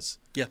Kessel was.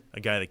 Yeah. A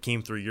guy that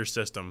came through your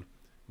system,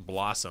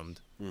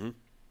 blossomed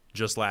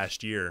just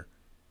last year,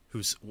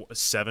 who's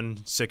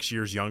 6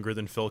 years younger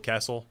than Phil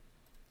Kessel.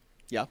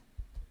 Yeah.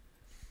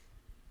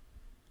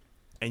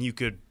 And you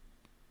could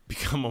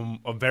become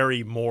a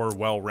very more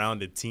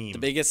well-rounded team. The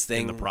biggest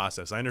thing in the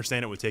process. I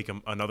understand it would take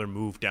another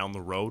move down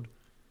the road,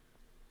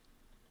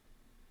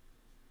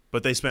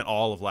 but they spent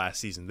all of last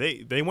season.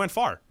 They went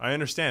far. I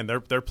understand their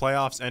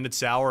playoffs ended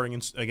sour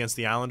against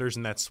the Islanders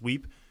in that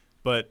sweep,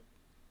 but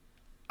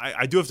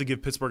I do have to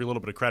give Pittsburgh a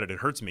little bit of credit. It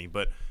hurts me,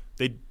 but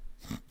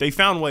they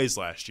found ways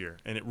last year,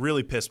 and it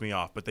really pissed me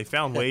off. But they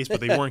found ways,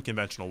 but they weren't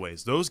conventional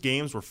ways. Those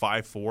games were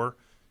 5-4,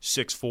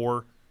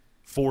 6-4.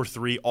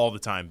 4-3 all the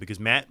time because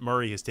Matt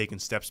Murray has taken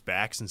steps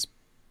back since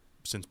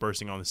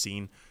bursting on the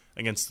scene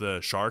against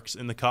the Sharks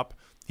in the Cup.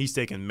 He's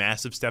taken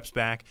massive steps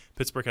back.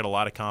 Pittsburgh had a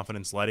lot of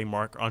confidence letting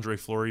Marc-Andre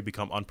Fleury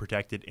become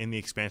unprotected in the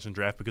expansion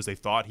draft because they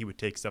thought he would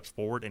take steps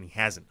forward, and he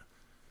hasn't.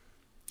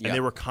 Yeah. And they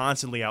were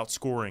constantly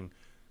outscoring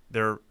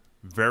their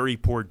very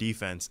poor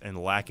defense and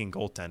lacking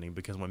goaltending,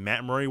 because when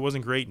Matt Murray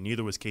wasn't great,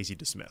 neither was Casey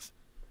DeSmith.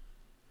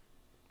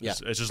 Yeah.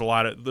 It's just a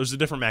lot of – there's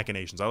different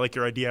machinations. I like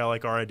your idea. I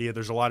like our idea.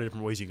 There's a lot of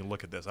different ways you can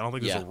look at this. I don't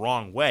think there's a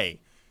wrong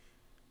way,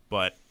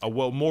 but a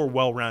more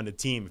well-rounded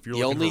team, if you're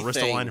looking for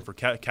Ristolainen and for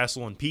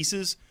Kessel and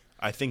pieces,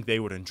 I think they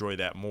would enjoy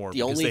that more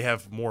because they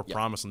have more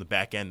promise on the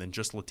back end than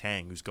just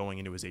Letang, who's going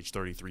into his age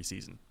 33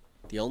 season.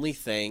 The only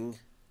thing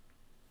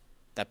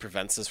that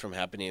prevents this from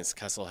happening is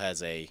Kessel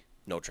has a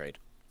no trade.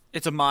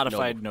 It's a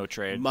modified no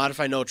trade.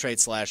 Modified no trade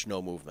 /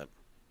 no movement.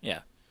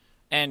 Yeah.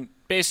 And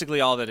basically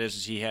all that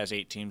is he has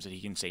 8 teams that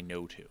he can say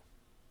no to.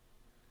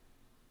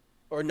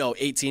 Or no,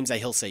 8 teams that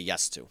he'll say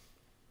yes to.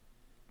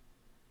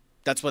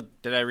 That's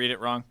what... Did I read it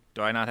wrong?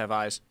 Do I not have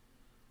eyes?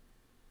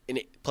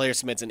 Player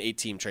submits an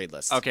 8-team trade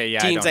list. Okay, yeah,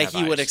 teams I that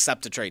don't he would eyes.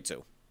 accept a trade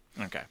to.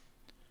 Okay.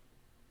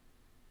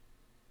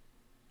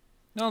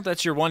 No,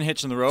 that's your one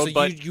hitch in the road, So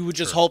but you would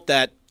just hope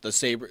that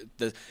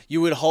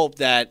you would hope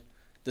that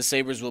the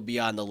Sabres will be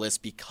on the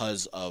list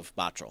because of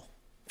Botterill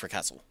for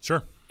Kessel.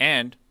 Sure.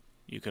 and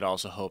you could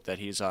also hope that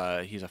he's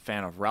a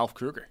fan of Ralph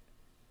Kruger.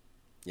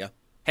 Yeah.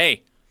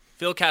 Hey,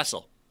 Phil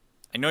Kessel,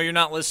 I know you're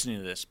not listening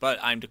to this, but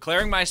I'm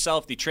declaring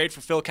myself the Trade for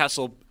Phil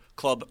Kessel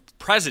Club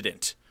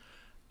president,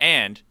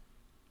 and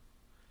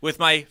with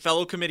my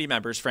fellow committee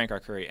members, Frank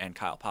Arcuri and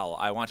Kyle Powell,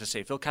 I want to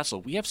say, Phil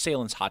Kessel, we have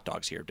Salen's hot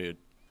dogs here, dude.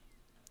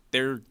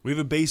 We have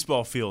a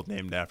baseball field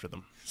named after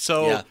them.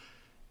 Yeah.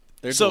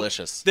 They're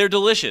delicious. They're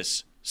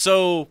delicious.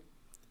 So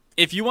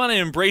if you want to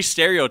embrace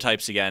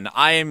stereotypes again,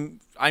 I'm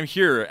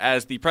here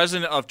as the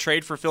president of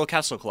Trade for Phil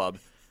Kessel Club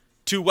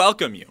to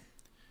welcome you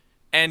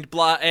and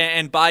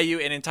buy you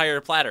an entire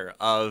platter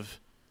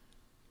of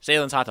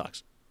Salen's hot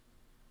dogs.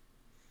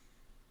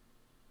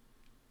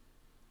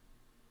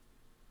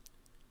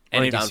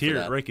 And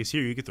Rake is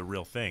here, you get the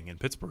real thing. In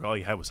Pittsburgh, all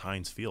you had was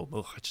Heinz Field.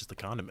 Ugh, it's just the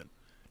condiment.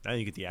 Now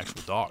you get the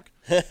actual dog.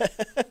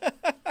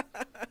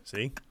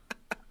 See?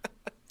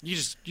 You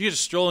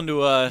just stroll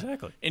into a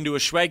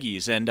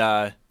Schweggy's and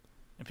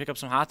pick up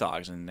some hot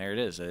dogs, and there it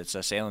is. It's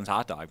a Salen's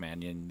hot dog,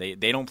 man. And they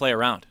don't play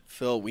around.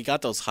 Phil, we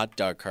got those hot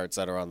dog carts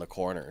that are on the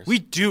corners. We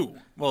do.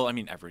 Well, I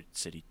mean, every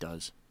city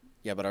does.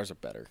 Yeah, but ours are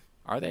better.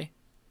 Are they?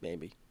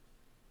 Maybe.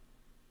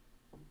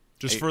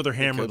 Just further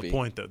hammer the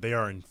point that they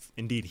are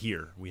indeed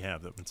here. We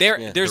have them.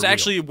 There's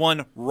actually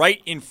one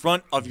right in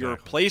front of your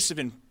place of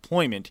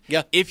employment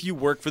if you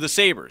work for the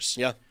Sabres.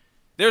 Yeah.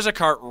 There's a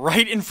cart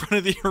right in front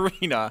of the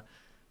arena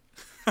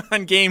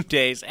on game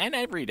days and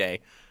every day.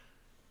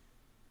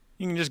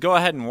 You can just go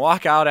ahead and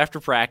walk out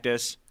after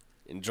practice.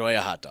 Enjoy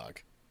a hot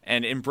dog.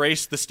 And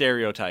embrace the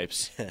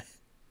stereotypes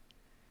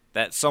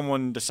that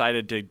someone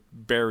decided to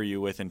bury you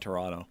with in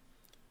Toronto.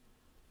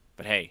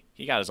 But hey,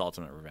 he got his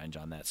ultimate revenge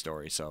on that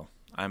story, so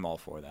I'm all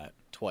for that.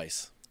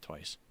 Twice.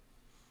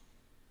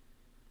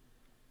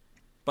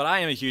 But I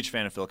am a huge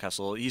fan of Phil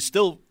Kessel. He's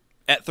still,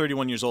 at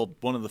 31 years old,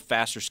 one of the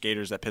faster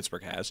skaters that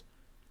Pittsburgh has.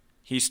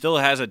 He still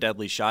has a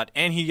deadly shot,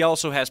 and he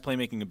also has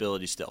playmaking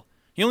ability still.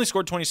 He only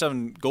scored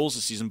 27 goals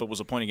this season, but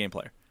was a point-a-game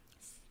player.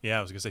 Yeah,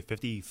 I was going to say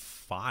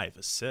 55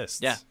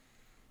 assists. Yeah.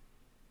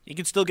 He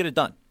can still get it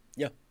done.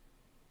 Yeah.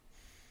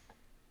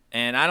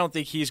 And I don't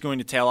think he's going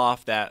to tail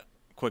off that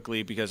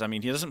quickly because, I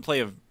mean, he doesn't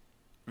play a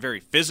very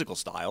physical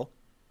style.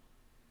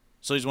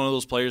 So he's one of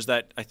those players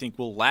that I think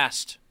will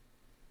last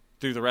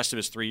through the rest of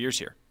his 3 years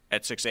here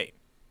at 6'8".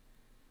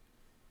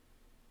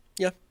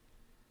 Yeah.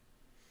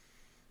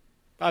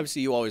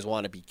 Obviously, you always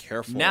want to be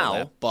careful now, of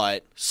that,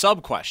 but...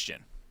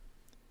 Sub-question.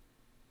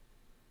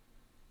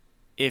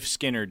 If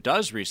Skinner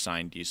does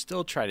resign, do you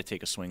still try to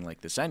take a swing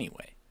like this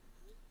anyway?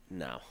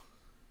 No.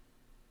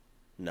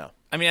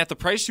 I mean, at the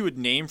price you would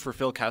name for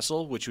Phil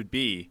Kessel, which would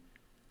be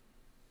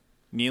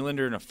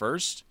Nylander in a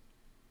first,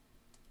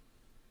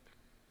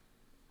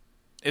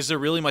 is there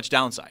really much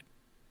downside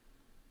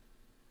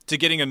to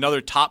getting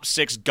another top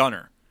 6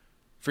 gunner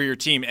for your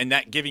team and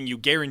that giving you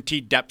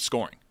guaranteed depth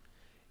scoring?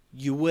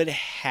 You would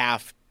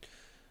have,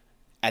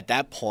 at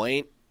that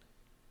point,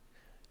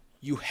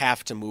 you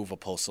have to move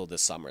Oposo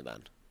this summer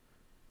then.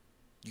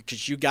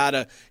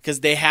 Because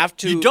they have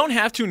to. You don't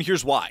have to, and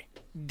here's why.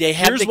 They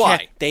have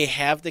they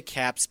have the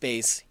cap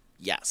space,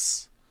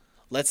 yes.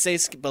 Let's say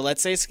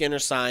Skinner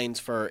signs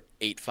for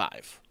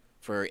 8.5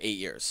 for 8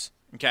 years.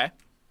 Okay.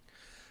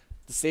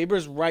 The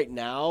Sabres right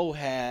now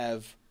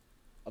have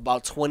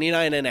about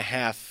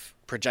 29.5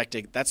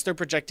 projected. That's their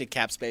projected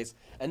cap space,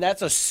 and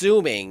that's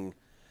assuming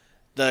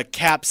the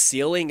cap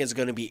ceiling is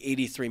going to be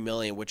 $83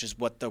 million, which is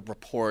what the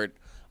report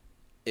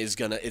is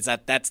gonna.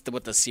 That's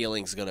what the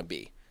ceiling is going to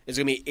be. It's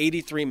going to be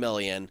 $83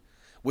 million,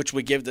 which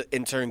would give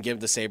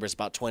the Sabres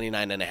about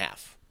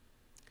 29.5.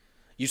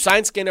 You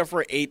sign Skinner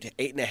for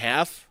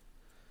 8.5.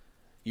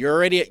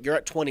 You're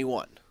at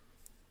 21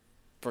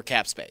 for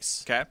cap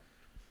space. Okay.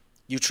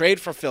 You trade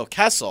for Phil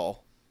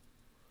Kessel.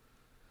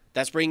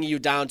 That's bringing you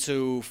down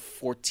to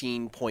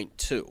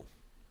 14.2.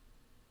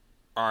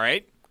 All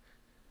right.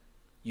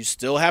 You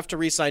still have to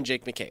re-sign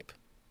Jake McCabe.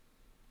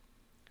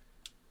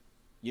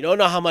 You don't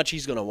know how much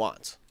he's going to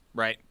want.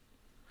 Right.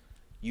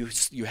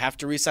 You have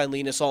to re-sign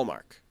Linus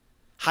Ullmark.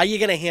 How are you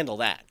going to handle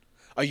that?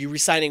 Are you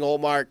re-signing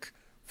Olmark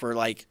for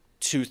like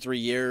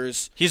 2-3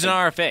 years? He's an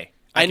RFA.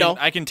 I know.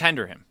 I can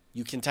tender him.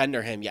 You can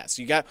tender him, yes.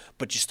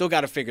 But you still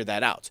got to figure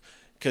that out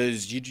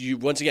because you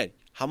once again,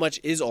 how much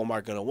is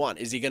Olmark going to want?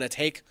 Is he going to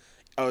take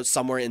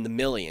somewhere in the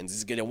millions?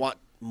 Is he going to want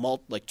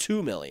like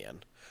 $2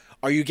 million?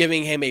 Are you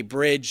giving him a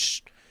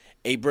bridge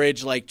like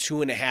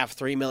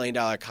 $2.5-3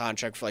 million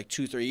contract for like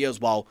 2-3 years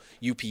while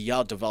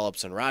UPL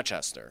develops in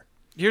Rochester?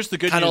 Here's the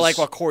good news. Kind of like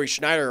what Corey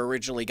Schneider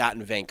originally got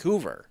in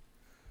Vancouver.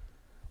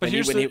 But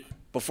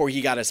before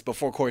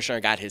Corey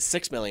Schneider got his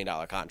 $6 million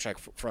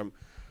contract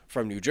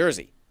from New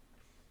Jersey.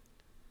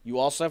 You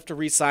also have to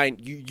re-sign.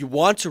 You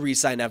want to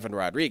re-sign Evan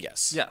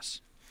Rodriguez. Yes.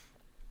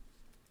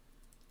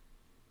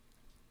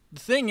 The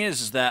thing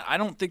is that I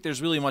don't think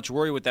there's really much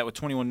worry with that with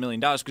 $21 million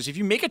because if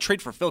you make a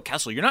trade for Phil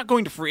Kessel, you're not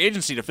going to free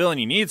agency to fill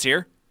any needs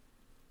here.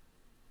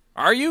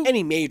 Are you?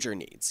 Any major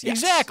needs. Yes.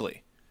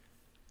 Exactly.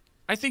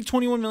 I think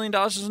 $21 million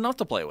is enough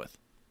to play with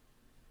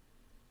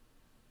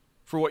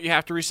for what you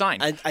have to re-sign.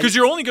 Because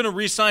you're only going to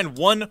re-sign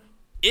one,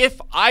 if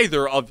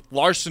either, of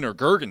Larson or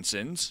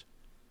Gergensons.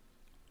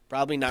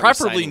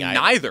 Preferably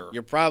neither.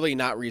 You're probably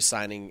not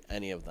re-signing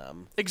any of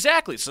them.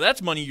 Exactly. So that's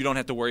money you don't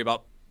have to worry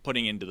about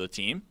putting into the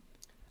team.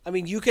 I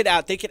mean,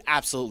 they could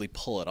absolutely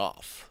pull it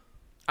off.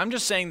 I'm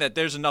just saying that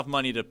there's enough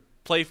money to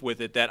play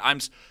with it that I'm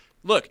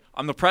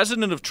the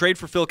president of Trade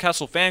for Phil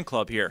Kessel fan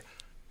club here.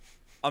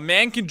 A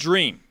man can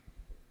dream.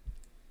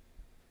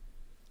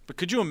 But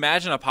could you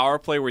imagine a power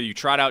play where you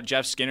trot out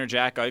Jeff Skinner,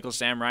 Jack Eichel,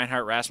 Sam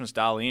Reinhart, Rasmus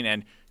Dahlin,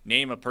 and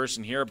name a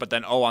person here, but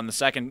then, on the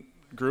second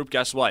group,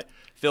 guess what?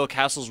 Phil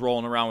Kessel's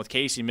rolling around with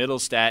Casey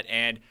Middlestat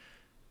and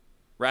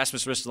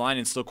Rasmus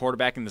Ristolainen still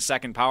quarterbacking the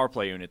second power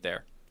play unit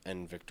there.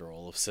 And Victor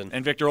Olofsson.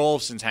 And Victor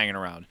Olofsson's hanging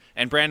around.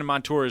 And Brandon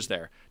Montour is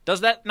there.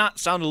 Does that not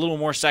sound a little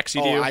more sexy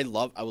to you? I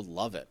would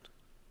love it.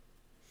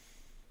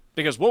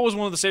 Because what was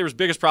one of the Sabres'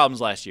 biggest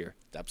problems last year?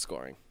 Depth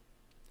scoring.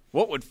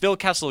 What would Phil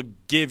Kessel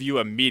give you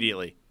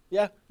immediately?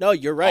 Yeah. No,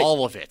 you're right.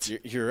 All of it.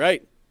 You're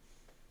right.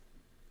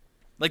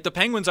 Like the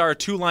Penguins are a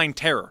two-line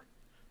terror.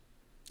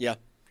 Yeah.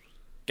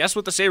 Guess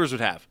what the Sabres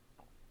would have?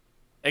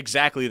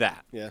 Exactly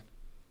that. Yeah.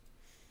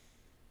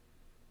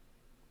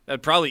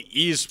 That'd probably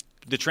ease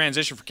the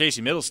transition for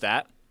Casey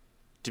Middlestat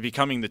to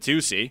becoming the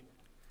 2C.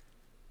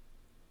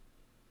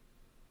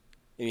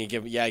 And you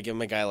give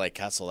him a guy like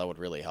Kessel, that would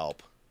really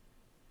help.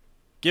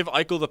 Give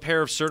Eichel the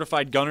pair of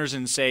certified gunners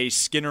and say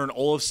Skinner and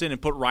Olofsson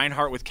and put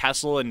Reinhart with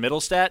Kessel and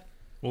Middlestat.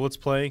 Well, let's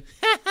play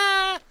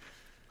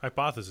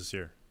hypothesis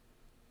here.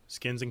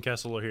 Skins and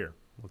Kessel are here.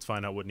 Let's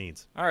find out what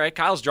needs. All right,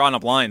 Kyle's drawing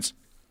up lines.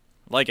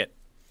 Like it.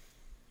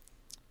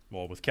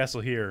 Well, with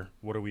Kessel here,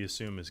 what do we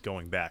assume is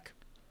going back?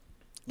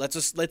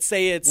 Let's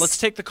say it's... Let's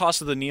take the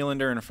cost of the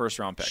Nylander and a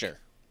first-round pick. Sure.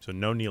 So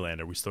no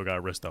Nylander. We still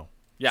got Risto.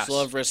 Yes.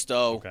 Still have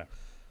Risto. Okay.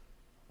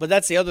 But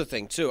that's the other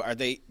thing, too. Are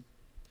they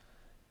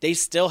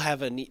still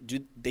have a need... Do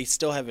they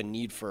still have a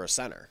need for a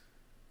center?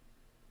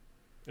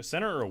 A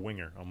center or a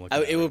winger? I'm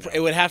looking. It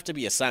would have to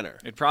be a center.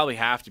 It'd probably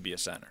have to be a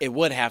center. It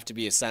would have to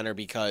be a center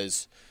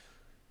because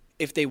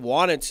if they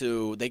wanted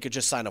to, they could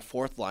just sign a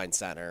fourth-line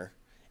center,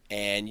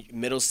 and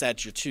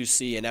Middlestat your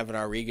 2C and Evan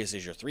Rodriguez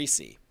is your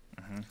 3C.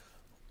 Mm-hmm.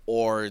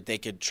 Or they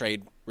could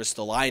trade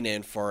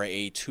Ristolainen for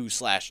a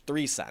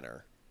 2/3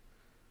 center.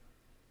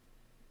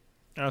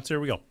 All right, so here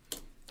we go.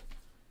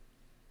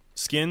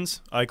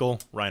 Skins,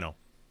 Eichel, Rhino.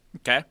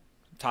 Okay.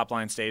 Top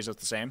line stays with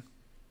the same.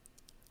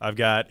 I've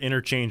got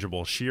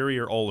interchangeable, Sheary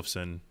or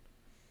Olofsson,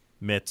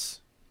 Mitz,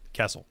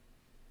 Kessel.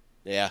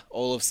 Yeah,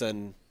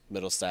 Olofsson,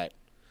 Middlestat,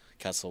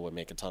 Kessel would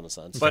make a ton of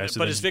sense. But so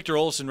then- is Victor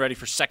Olofsson ready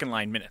for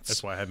second-line minutes?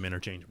 That's why I have them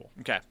interchangeable.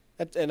 Okay.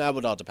 And that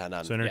would all depend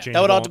on... So that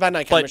interchangeable. would all depend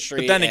on chemistry.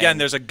 But then again, and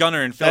there's a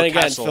gunner in then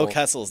Phil Phil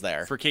Kessel's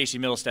there. for Casey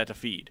Middlestat to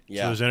feed. So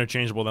Yeah, there's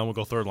interchangeable, then we'll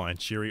go third line.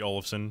 Sheary,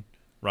 Olofsson,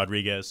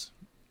 Rodriguez,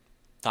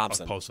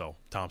 Thompson. Poso,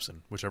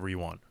 Thompson, whichever you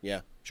want.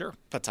 Yeah, Sure.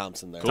 put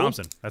Thompson there.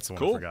 Thompson, that's the one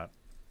Cool. I forgot.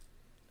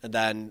 And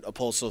then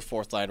Opolso,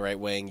 fourth line right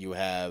wing, you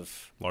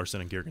have...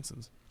 Larson and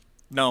Girgensons.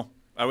 No,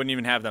 I wouldn't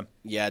even have them.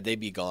 Yeah, they'd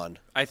be gone.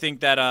 I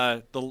think that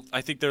I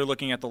think they're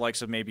looking at the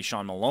likes of maybe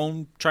Sean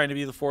Malone trying to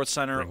be the fourth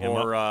center Bring him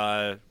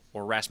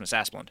or Rasmus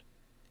Asplund.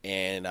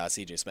 And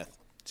C.J. Smith.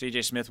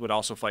 C.J. Smith would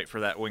also fight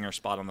for that winger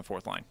spot on the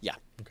fourth line. Yeah.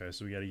 Okay,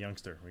 so we got a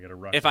youngster. We got a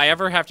rush. If I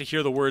ever have to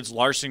hear the words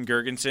Larson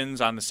Gergensons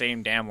on the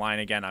same damn line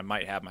again, I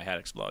might have my head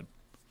explode.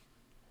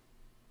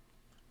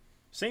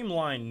 Same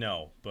line,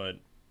 no, but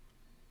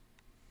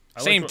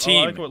Same I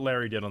team. like what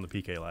Larry did on the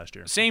PK last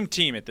year. Same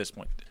team at this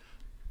point.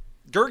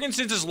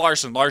 Gergensons is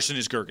Larson. Larson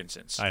is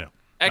Gergensons. I know.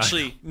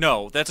 Actually,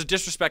 no. That's a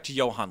disrespect to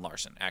Johan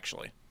Larson,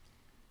 actually.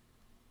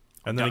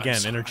 And then God, again,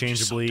 I'm so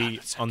interchangeably done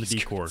with on the these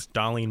decor,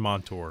 Darlene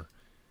Montour,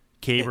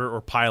 Caber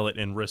or Pilot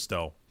in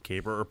Risto,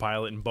 Caber or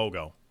Pilot in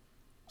Bogo,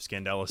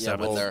 Scandella Yeah, 7th.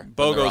 when they're Bogo's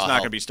all not going to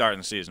healthy. be starting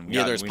the season.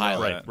 Neither's we know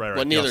Pilot. that. Right.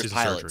 Well, neither's Nelson's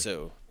Pilot, surgery.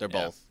 too. They're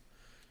Yeah. both.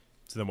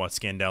 So then what,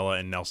 Scandella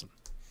and Nelson.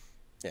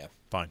 Yeah.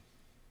 Fine.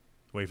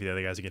 Wait for the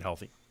other guys to get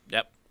healthy.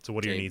 Yep. So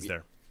what are your Okay, needs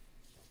there?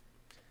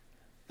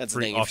 That's For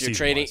the thing. If you're off-season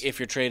trading, wise. if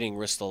you're trading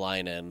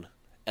Ristolainen,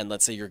 and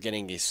let's say you're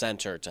getting a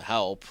center to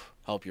help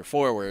your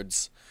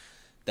forwards,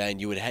 then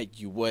you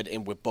would,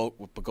 and with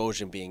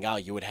Bogosian being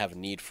out, you would have a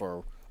need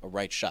for a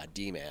right shot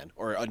D-man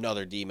or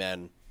another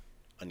D-man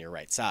on your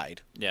right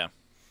side. Yeah.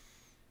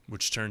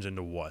 Which turns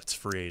into what?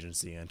 Free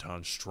agency.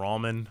 Anton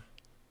Strawman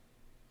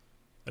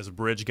as a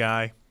bridge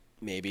guy.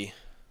 Maybe.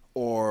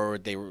 Or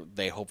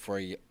they hope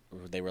for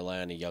they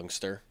rely on a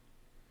youngster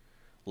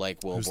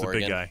like Will Who's Borgen. the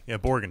big guy? Yeah,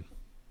 Borgen.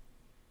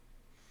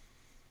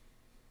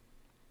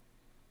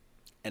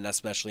 And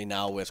especially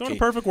now with So in a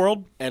perfect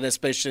world. And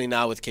especially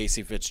now with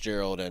Casey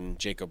Fitzgerald and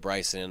Jacob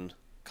Bryson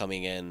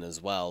coming in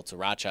as well to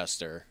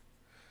Rochester.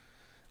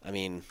 I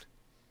mean,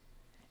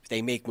 if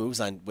they make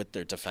moves with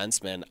their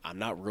defensemen, I'm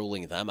not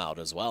ruling them out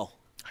as well.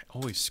 I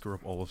always screw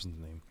up Olafson's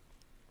name.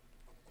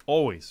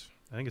 Always.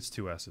 I think it's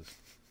 2 S's.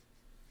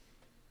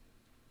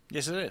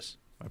 Yes, it is.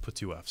 I put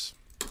 2 F's.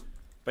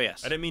 But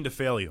yes. I didn't mean to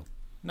fail you.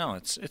 No,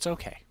 it's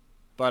okay.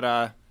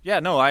 But,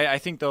 yeah, no, I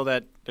think, though,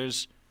 that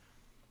there's...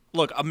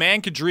 Look, a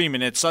man could dream,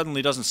 and it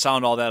suddenly doesn't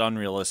sound all that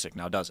unrealistic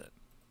now, does it?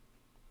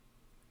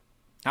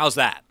 How's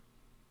that?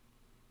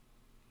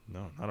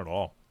 No, not at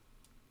all.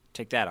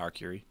 Take that,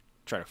 Arcury.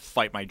 Try to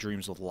fight my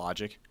dreams with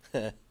logic.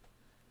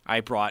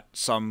 I brought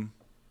some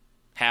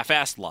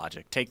half-assed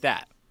logic. Take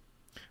that.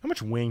 How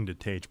much wing did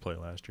Tage play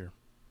last year?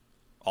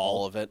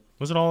 All of it.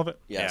 Was it all of it?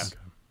 Yes.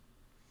 Okay.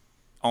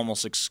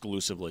 Almost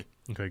exclusively.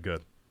 Okay,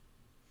 good.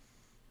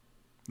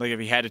 Like, if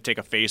he had to take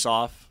a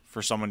face-off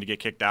for someone to get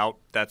kicked out,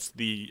 that's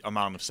the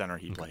amount of center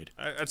he played.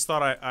 I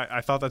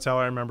thought that's how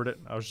I remembered it.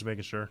 I was just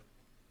making sure.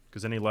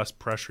 Because any less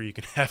pressure you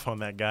can have on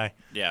that guy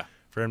Yeah.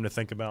 for him to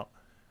think about,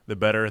 the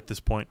better at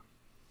this point.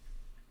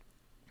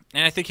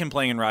 And I think him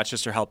playing in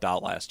Rochester helped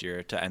out last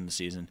year to end the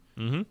season.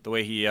 Mm-hmm. The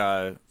way he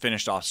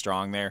finished off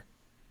strong there.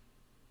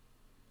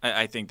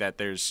 I think that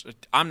there's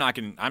 – I'm not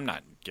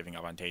giving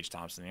up on Tage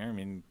Thompson here. I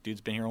mean, dude's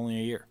been here only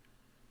a year.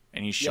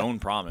 And he's shown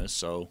promise,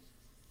 so –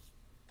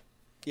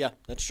 Yeah,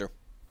 that's true.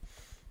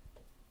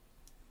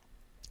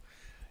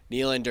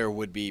 Nylander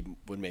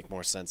would make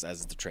more sense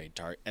as the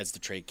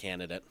trade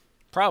candidate.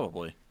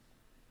 probably.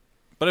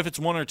 But if it's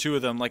one or two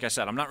of them, like I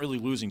said, I'm not really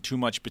losing too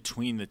much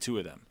between the two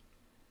of them.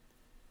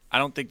 I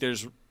don't think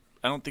there's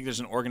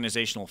an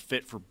organizational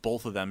fit for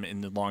both of them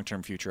in the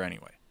long-term future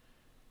anyway.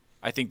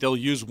 I think they'll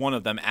use one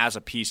of them as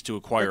a piece to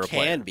acquire a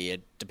player. It can be.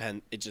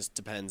 It just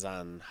depends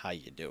on how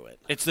you do it.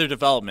 It's their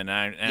development,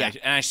 and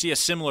I see a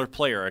similar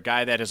player, a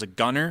guy that is a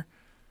gunner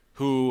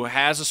who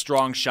has a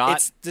strong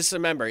shot. Just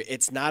remember,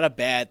 it's not a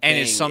bad thing. And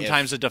is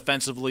sometimes a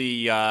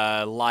defensively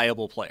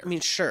liable player. I mean,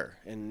 sure.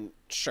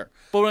 But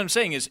what I'm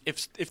saying is,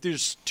 if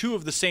there's two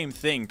of the same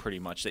thing pretty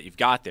much that you've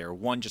got there,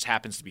 one just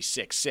happens to be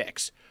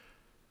 6'6",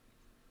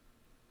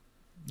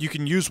 you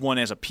can use one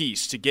as a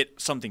piece to get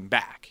something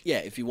back. Yeah,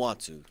 if you want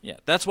to. Yeah,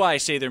 that's why I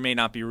say there may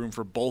not be room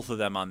for both of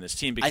them on this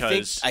team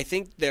because I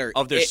think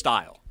of their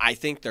style. I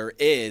think there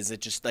is. It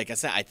just, like I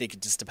said, I think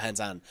it just depends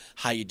on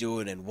how you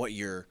do it and what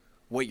you're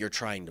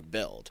trying to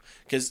build.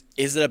 Because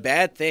is it a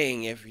bad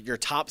thing if your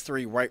top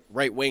three right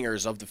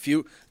wingers of the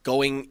few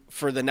going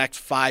for the next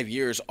 5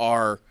 years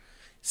are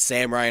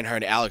Sam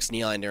Reinhart, Alex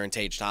Nylander, and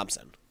Tage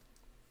Thompson?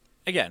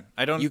 Again,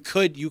 I don't. You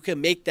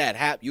can make that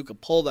happen. You could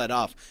pull that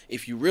off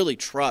if you really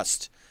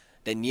trust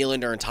that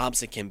Nylander and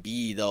Thompson can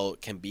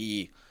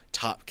be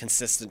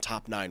consistent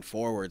top 9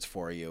 forwards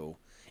for you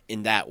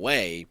in that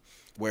way,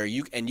 where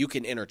you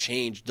can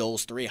interchange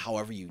those three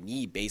however you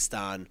need based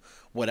on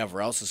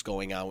whatever else is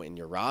going on in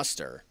your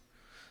roster.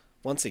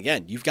 Once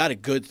again, you've got a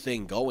good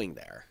thing going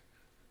there.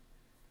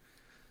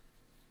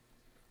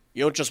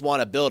 You don't just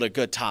want to build a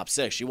good top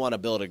 6. You want to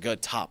build a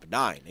good top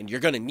 9, and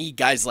you're going to need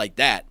guys like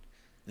that.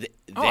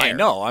 Oh, I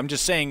know. I'm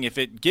just saying if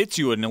it gets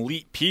you an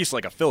elite piece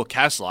like a Phil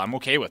Kessel, I'm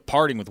okay with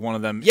parting with one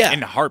of them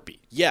in a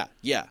heartbeat. Yeah.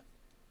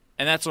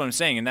 And that's what I'm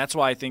saying, and that's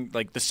why I think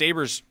like the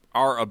Sabres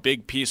are a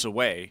big piece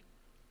away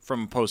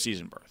from a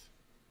postseason berth.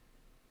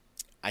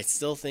 I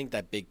still think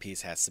that big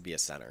piece has to be a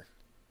center.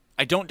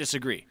 I don't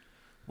disagree.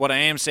 What I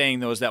am saying,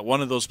 though, is that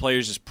one of those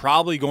players is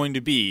probably going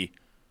to be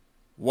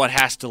what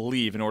has to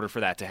leave in order for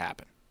that to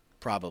happen.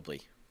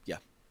 Probably, yeah.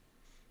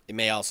 It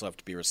may also have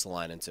to be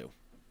Ristolainen, too.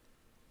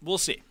 We'll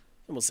see.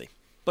 We'll see.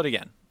 But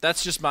again,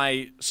 that's just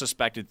my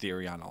suspected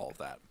theory on all of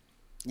that.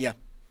 Yeah.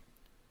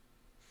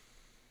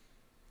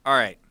 All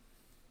right.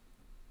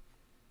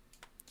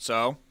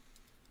 So,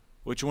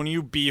 which one of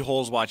you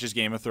b-holes watches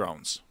Game of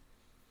Thrones?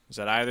 Is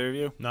that either of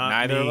you?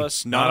 Neither me. of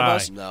us? Not None of I.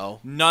 us? No.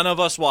 None of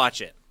us watch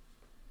it.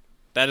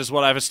 That is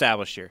what I've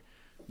established here.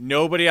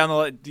 Nobody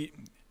on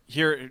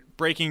here.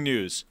 Breaking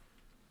news: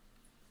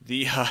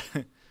 the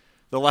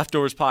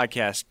Leftovers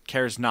podcast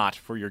cares not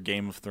for your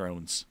Game of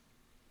Thrones.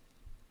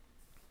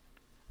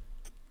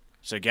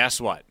 So guess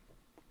what?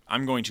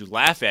 I'm going to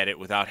laugh at it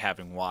without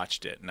having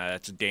watched it. Now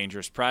that's a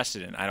dangerous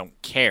precedent. I don't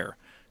care.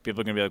 People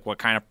are going to be like, what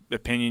kind of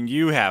opinion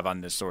you have on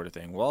this sort of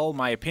thing? Well,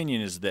 my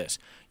opinion is this.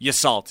 You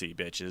salty,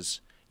 bitches.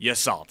 You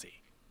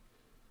salty.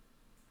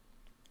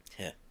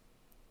 Yeah.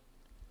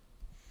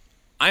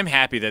 I'm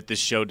happy that this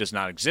show does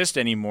not exist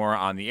anymore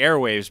on the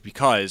airwaves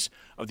because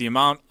of the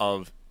amount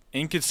of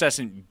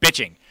inconsistent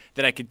bitching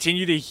that I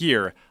continue to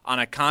hear on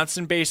a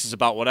constant basis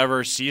about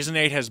whatever Season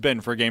 8 has been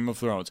for Game of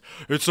Thrones.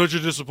 It's such a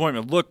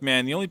disappointment. Look,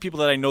 man, the only people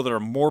that I know that are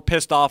more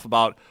pissed off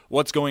about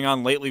what's going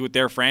on lately with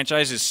their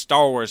franchise is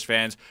Star Wars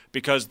fans,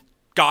 because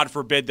God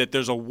forbid that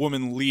there's a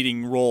woman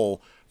leading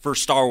role for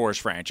Star Wars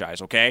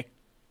franchise, okay?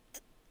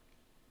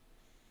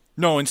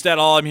 No, instead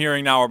all I'm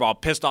hearing now are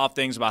about pissed off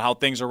things about how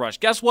things are rushed.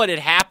 Guess what? It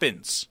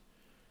happens.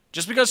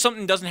 Just because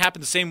something doesn't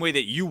happen the same way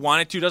that you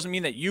want it to doesn't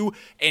mean that you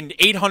and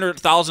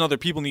 800,000 other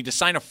people need to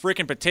sign a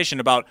freaking petition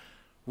about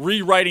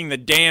rewriting the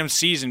damn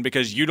season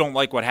because you don't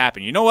like what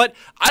happened. You know what?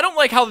 I don't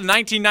like how the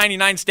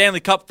 1999 Stanley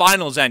Cup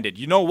Finals ended.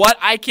 You know what?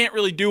 I can't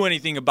really do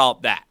anything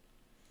about that.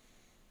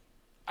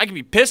 I can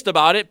be pissed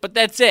about it, but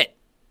that's it.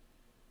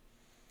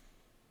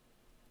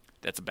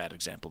 That's a bad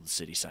example. The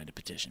city signed a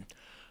petition.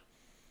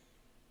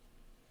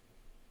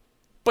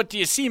 But do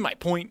you see my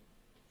point?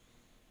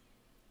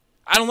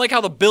 I don't like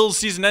how the Bills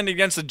season ended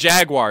against the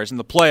Jaguars in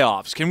the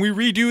playoffs. Can we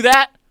redo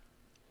that?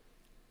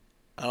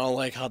 I don't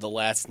like how the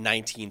last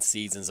 19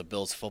 seasons of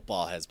Bills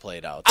football has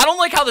played out. I don't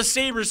like how the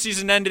Sabres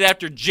season ended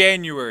after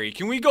January.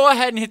 Can we go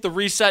ahead and hit the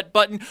reset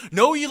button?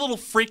 No, you little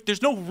freak.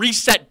 There's no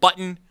reset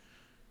button.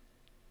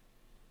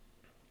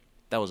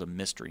 That was a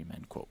Mystery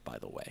Men quote, by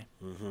the way.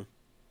 Mm-hmm.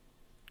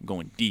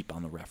 Going deep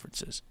on the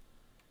references.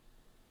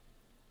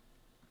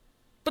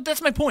 But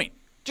that's my point.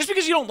 Just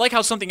because you don't like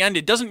how something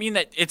ended doesn't mean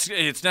that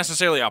it's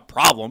necessarily a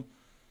problem.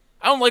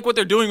 I don't like what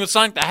they're doing with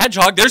Sonic the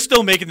Hedgehog. They're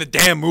still making the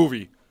damn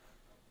movie.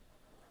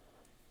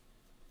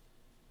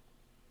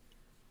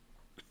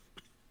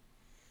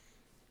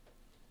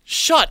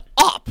 Shut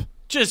up.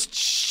 Just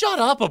shut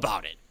up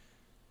about it.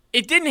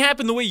 It didn't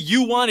happen the way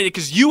you wanted it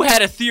because you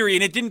had a theory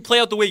and it didn't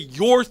play out the way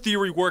your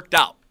theory worked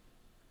out.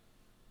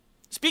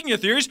 Speaking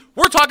of theories,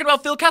 we're talking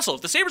about Phil Kessel.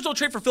 If the Sabres don't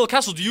trade for Phil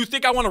Kessel, do you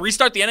think I want to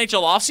restart the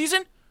NHL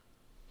offseason?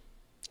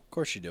 Of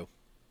course you do.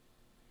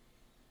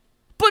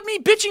 But me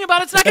bitching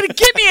about it's not going to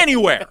get me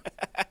anywhere.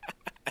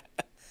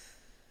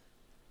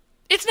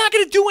 It's not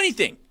going to do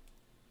anything.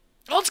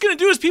 All it's going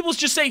to do is people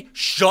just say,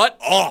 shut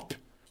up.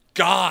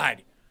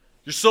 God,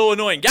 you're so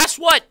annoying. Guess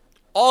what?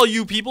 All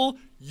you people,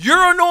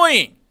 you're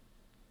annoying.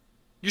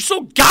 You're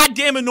so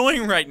goddamn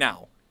annoying right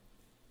now.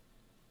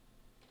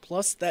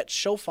 Plus, that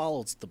show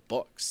follows the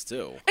books,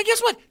 too. And guess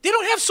what? They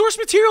don't have source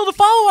material to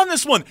follow on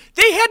this one.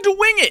 They had to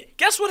wing it.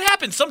 Guess what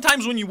happens?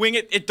 Sometimes when you wing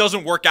it, it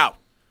doesn't work out.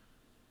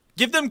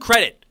 Give them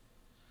credit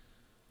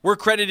where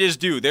credit is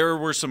due. There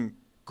were some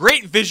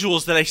great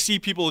visuals that I see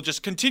people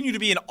just continue to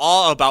be in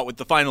awe about with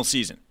the final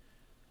season.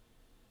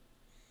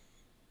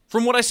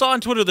 From what I saw on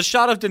Twitter, the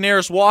shot of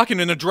Daenerys walking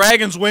and a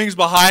dragon's wings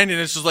behind, and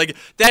it's just like,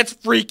 that's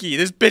freaky.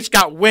 This bitch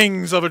got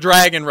wings of a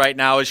dragon right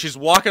now as she's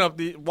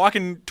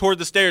walking toward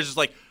the stairs. It's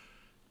like,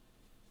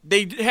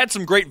 they had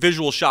some great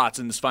visual shots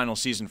in this final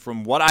season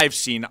from what I've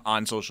seen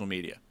on social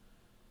media.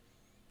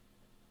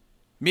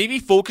 Maybe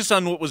focus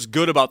on what was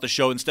good about the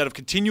show instead of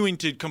continuing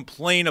to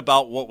complain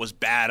about what was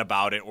bad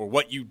about it or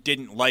what you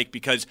didn't like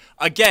because,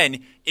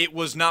 again, it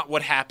was not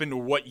what happened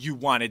or what you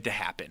wanted to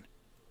happen.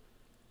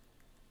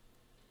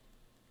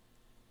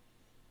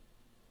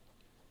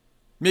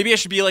 Maybe I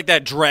should be like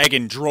that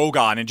dragon,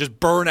 Drogon, and just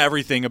burn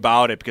everything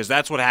about it because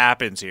that's what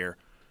happens here.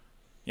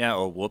 Yeah,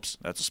 oh, whoops,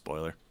 that's a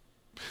spoiler.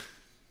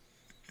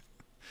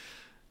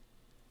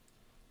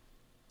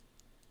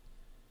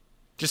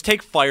 Just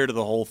take fire to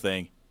the whole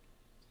thing.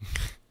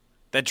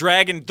 The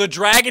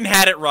dragon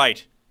had it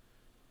right.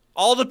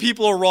 All the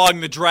people are wrong,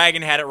 the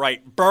dragon had it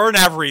right. Burn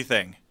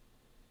everything.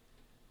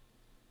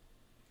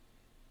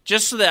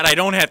 Just so that I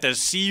don't have to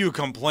see you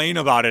complain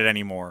about it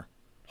anymore.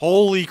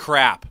 Holy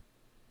crap.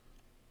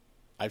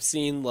 I've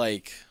seen,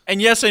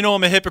 And yes, I know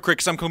I'm a hypocrite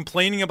because I'm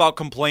complaining about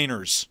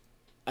complainers.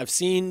 I've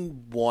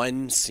seen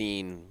one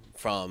scene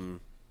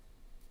from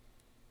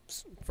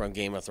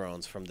Game of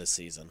Thrones from this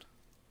season.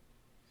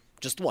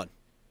 Just one.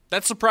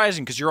 That's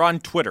surprising because you're on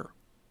Twitter.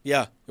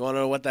 Yeah. You want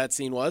to know what that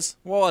scene was?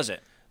 What was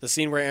it? The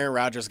scene where Aaron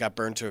Rodgers got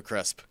burned to a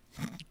crisp.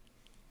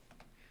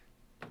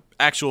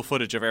 Actual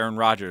footage of Aaron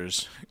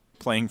Rodgers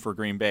playing for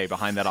Green Bay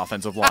behind that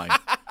offensive line.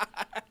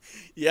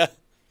 Yeah.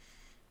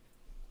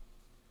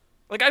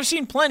 I've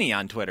seen plenty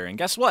on Twitter, and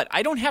guess what?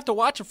 I don't have to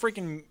watch a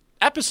freaking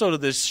episode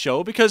of this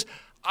show because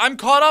I'm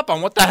caught up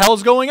on what the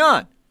hell's going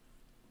on.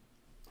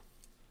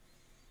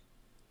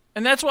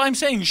 And that's why I'm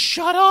saying,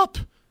 shut up.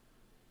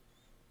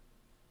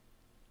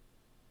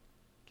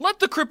 Let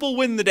the cripple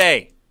win the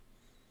day.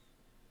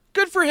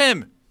 Good for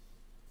him.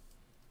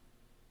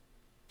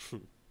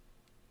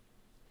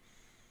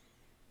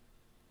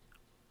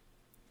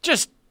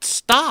 Just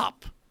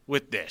stop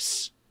with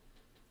this.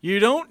 You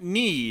don't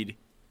need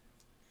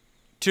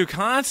to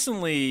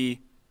constantly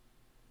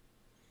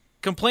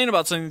complain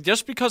about something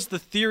just because the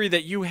theory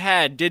that you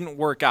had didn't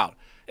work out.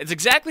 It's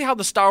exactly how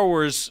the Star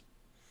Wars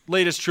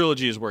latest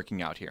trilogy is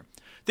working out here.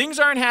 Things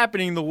aren't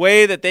happening the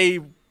way that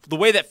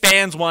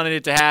fans wanted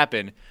it to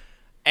happen.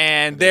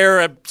 And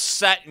they're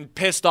upset and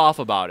pissed off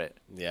about it.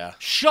 Yeah.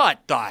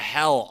 Shut the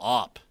hell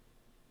up.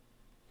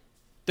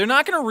 They're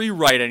not going to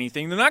rewrite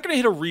anything. They're not going to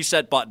hit a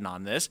reset button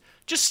on this.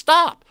 Just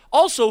stop.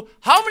 Also,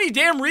 how many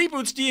damn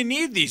reboots do you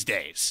need these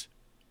days?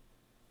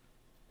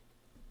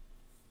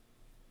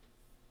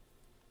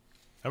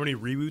 How many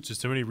reboots? Is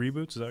too many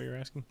reboots? Is that what you're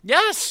asking?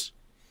 Yes.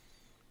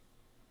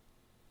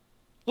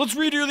 Let's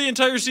redo the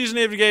entire season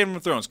of Game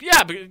of Thrones.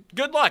 Yeah, but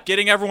good luck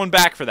getting everyone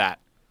back for that.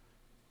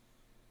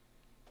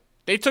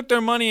 They took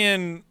their money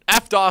and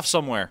effed off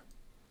somewhere.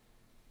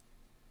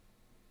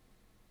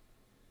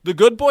 The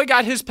good boy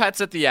got his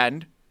pets at the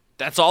end.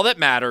 That's all that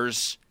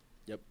matters.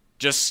 Yep.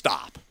 Just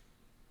stop.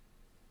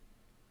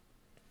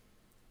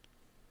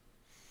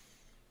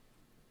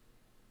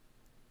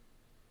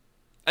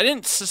 I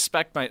didn't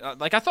suspect I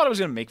thought I was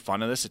going to make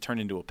fun of this. It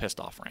turned into a pissed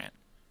off rant.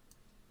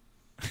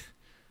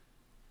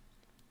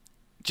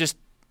 Just,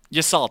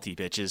 you salty,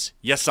 bitches.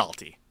 You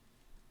salty.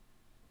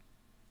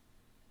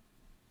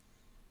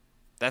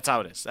 That's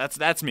how it is.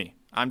 That's me.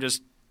 I'm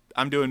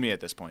doing me at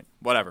this point.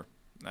 Whatever.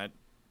 You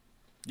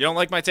don't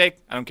like my take?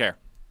 I don't care.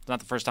 It's not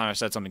the first time I've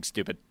said something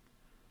stupid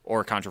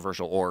or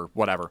controversial or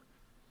whatever.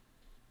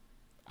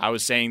 I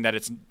was saying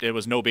that it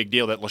was no big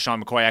deal that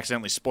LaShawn McCoy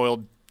accidentally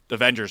spoiled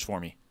Avengers for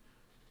me.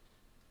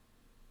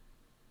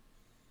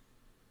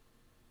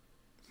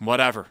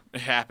 Whatever.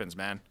 It happens,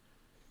 man.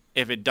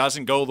 If it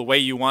doesn't go the way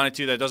you want it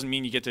to, that doesn't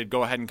mean you get to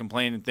go ahead and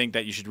complain and think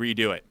that you should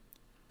redo it.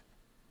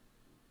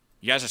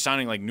 You guys are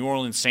sounding like New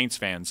Orleans Saints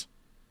fans.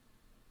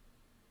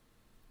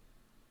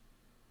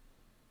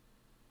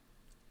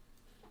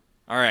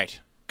 All right,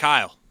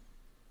 Kyle.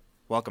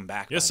 Welcome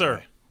back. Yes,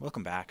 sir.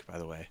 Welcome back, by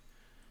the way.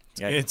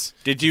 Yeah,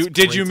 did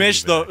you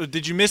miss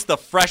the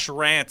fresh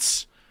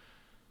rants?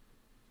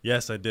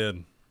 Yes, I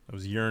did. I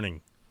was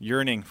yearning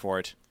for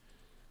it.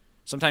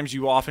 Sometimes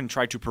you often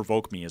try to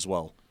provoke me as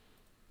well.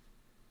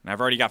 And I've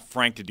already got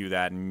Frank to do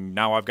that, and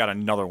now I've got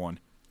another one.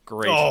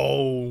 Great.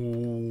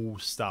 Oh,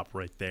 stop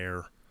right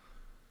there.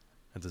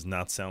 That does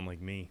not sound like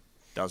me.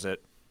 Does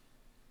it?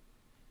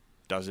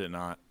 Does it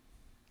not?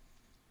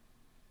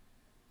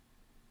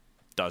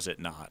 Does it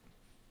not?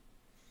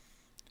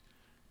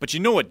 But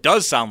you know what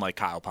does sound like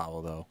Kyle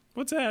Powell, though?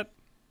 What's that?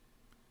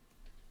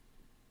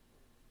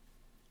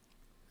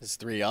 It's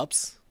 3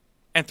 ups.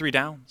 And 3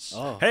 downs.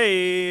 Oh.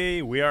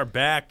 Hey, we are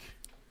back.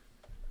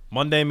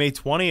 Monday, May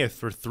 20th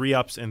for 3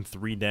 ups and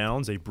 3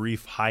 downs, a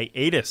brief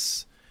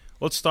hiatus.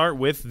 Let's start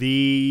with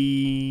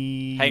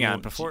the... Hang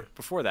on, before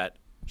that,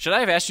 should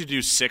I have asked you to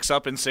do 6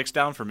 up and 6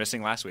 down for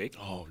missing last week?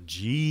 Oh,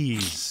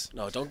 jeez.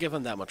 No, don't give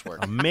him that much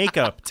work. A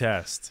makeup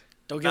test.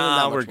 Don't give him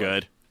that much work. We're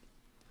good.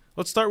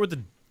 Let's start with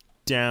the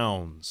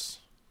downs.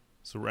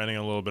 So we're ending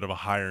on a little bit of a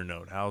higher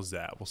note. How's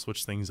that? We'll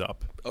switch things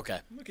up. Okay.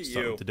 Look at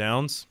Start you. with the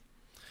downs.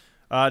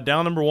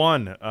 Down number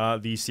 1,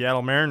 the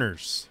Seattle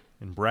Mariners.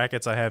 In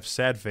brackets, I have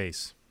sad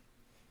face.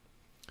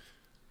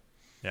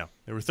 Yeah,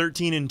 they were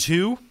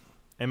 13-2,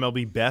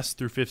 MLB best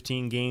through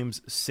 15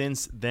 games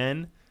since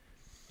then.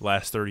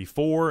 Last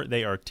 34,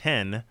 they are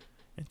 10-24,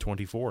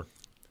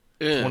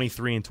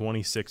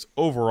 23-26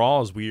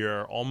 overall, as we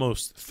are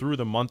almost through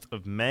the month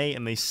of May,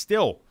 and they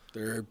still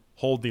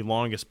hold the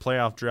longest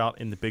playoff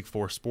drought in the Big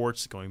Four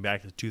sports, going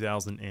back to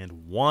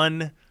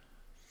 2001.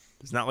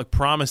 Does not look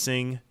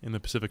promising in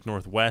the Pacific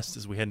Northwest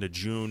as we head into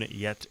June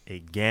yet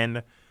again.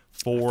 I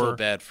For feel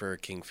bad for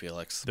King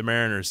Felix. the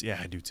Mariners,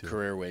 yeah, I do too.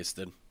 Career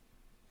wasted.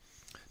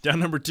 Down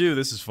number 2,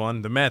 this is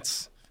fun. The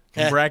Mets.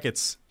 In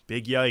brackets,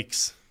 big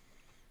yikes.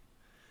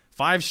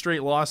 5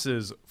 straight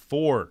losses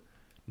for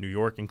New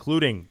York,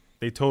 including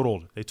they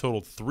totaled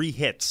 3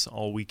 hits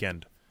all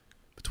weekend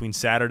between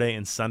Saturday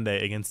and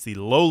Sunday against the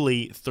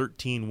lowly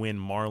 13-win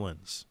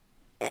Marlins.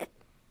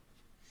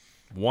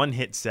 1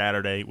 hit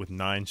Saturday with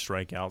 9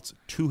 strikeouts,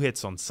 2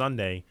 hits on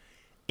Sunday,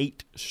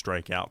 8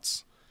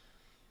 strikeouts.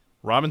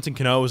 Robinson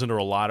Cano was under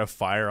a lot of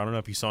fire. I don't know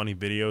if you saw any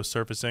videos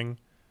surfacing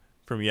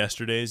from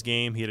yesterday's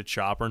game. He had a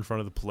chopper in front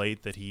of the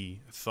plate that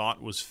he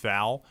thought was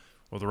foul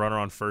with a runner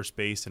on first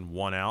base and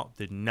 1 out.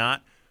 Did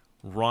not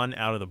run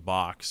out of the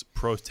box,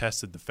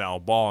 protested the foul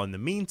ball. In the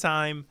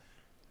meantime,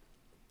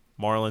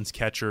 Marlins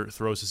catcher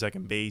throws to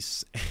second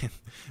base, and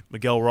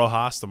Miguel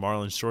Rojas, the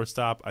Marlins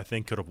shortstop, I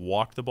think could have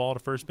walked the ball to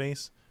first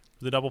base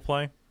for the double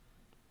play.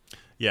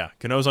 Yeah,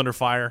 Cano's under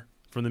fire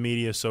from the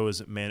media. So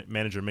is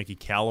manager Mickey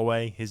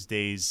Callaway. His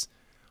days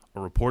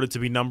are reported to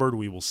be numbered.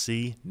 We will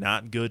see.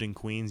 Not good in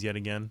Queens yet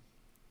again.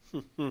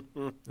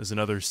 As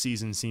another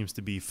season seems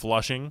to be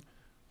flushing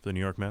for the New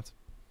York Mets.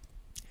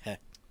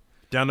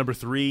 Down number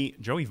 3,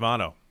 Joey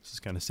Votto. This is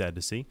kind of sad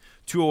to see.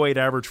 208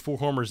 average, 4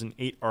 homers and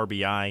 8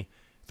 RBI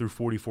through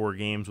 44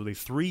 games with a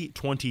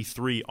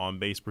 .323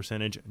 on-base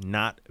percentage.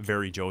 Not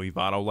very Joey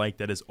Votto-like.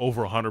 That is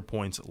over 100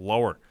 points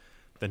lower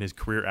than his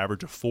career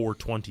average of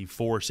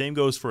 .424. Same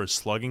goes for his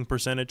slugging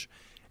percentage.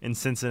 In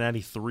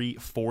Cincinnati,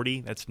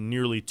 .340. That's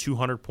nearly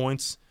 200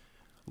 points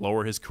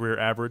lower his career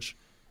average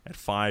at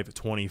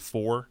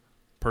 .524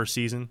 per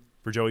season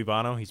for Joey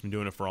Votto. He's been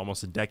doing it for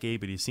almost a decade,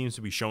 but he seems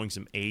to be showing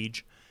some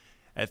age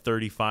at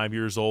 35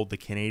 years old. The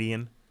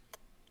Canadian,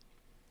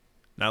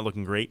 not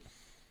looking great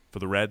for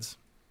the Reds.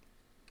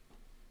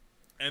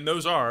 And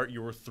those are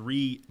your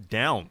 3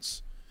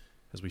 downs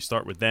as we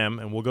start with them,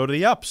 and we'll go to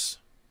the ups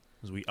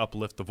as we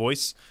uplift the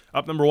voice.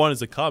 Up number 1 is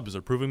the Cubs.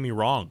 They're proving me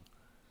wrong.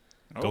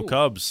 Go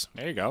Cubs.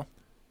 There you go.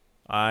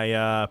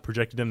 I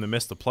projected them to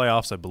miss the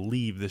playoffs, I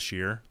believe, this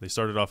year. They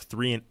started off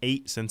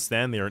 3-8 since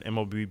then. They are an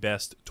MLB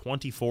best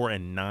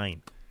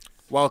 24-9.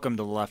 Welcome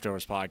to the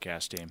Leftovers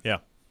podcast team. Yeah.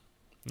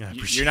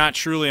 You're not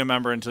truly a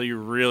member until you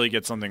really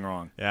get something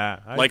wrong. Yeah.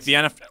 Like the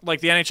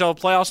NHL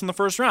playoffs in the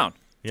first round.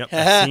 Yep.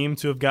 They seem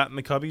to have gotten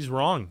the Cubbies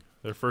wrong.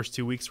 Their first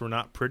 2 weeks were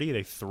not pretty.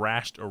 They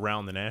thrashed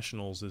around the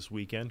Nationals this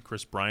weekend.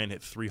 Chris Bryant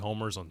hit 3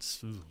 homers on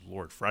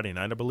Friday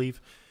night, I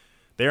believe.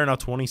 They are now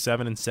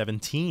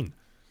 27-17.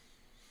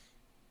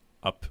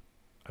 Up,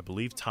 I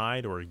believe,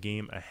 tied or a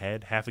game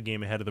ahead, half a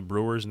game ahead of the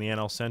Brewers in the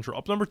NL Central.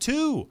 Up number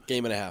 2.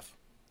 Game and a half.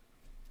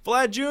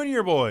 Vlad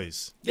Jr.,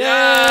 boys.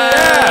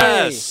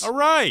 Yes! All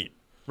right.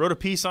 Wrote a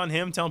piece on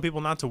him telling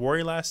people not to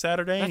worry last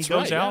Saturday. And That's he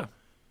goes right, out. yeah.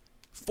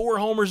 4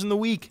 homers in the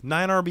week,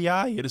 9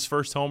 RBI. He hit his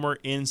first homer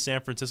in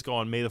San Francisco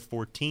on May the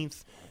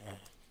 14th.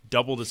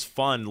 Doubled his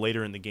fund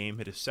later in the game.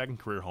 Hit his second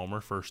career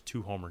homer, first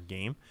 2-homer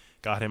game.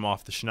 Got him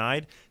off the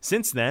schneid.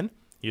 Since then,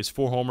 he has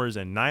 4 homers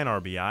and 9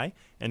 RBI,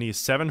 and he is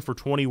 7 for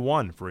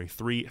 21 for a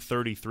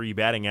 .333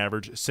 batting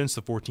average since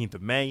the 14th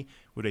of May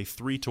with a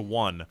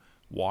 3-to-1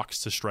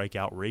 walks to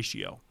strikeout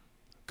ratio.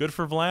 Good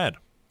for Vlad.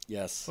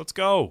 Yes. Let's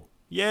go.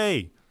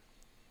 Yay.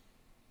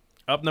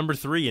 Up number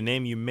 3, a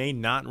name you may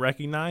not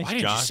recognize. Why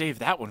didn't you Josh. save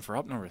that one for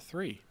up number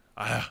 3?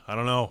 I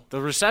don't know.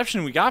 The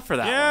reception we got for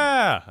that one.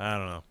 Yeah, I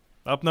don't know.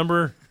 Up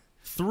number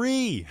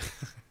 3,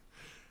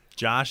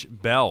 Josh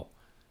Bell.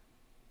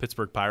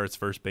 Pittsburgh Pirates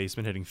first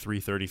baseman, hitting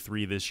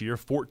 .333 this year,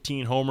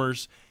 14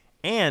 homers,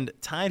 and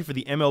tied for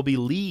the MLB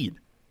lead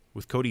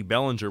with Cody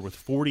Bellinger with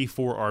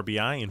 44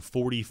 RBI in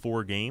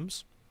 44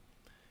 games.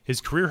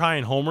 His career high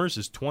in homers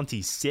is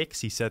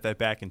 26. He set that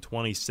back in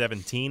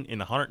 2017 in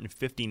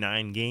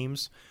 159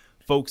 games.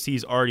 Folks,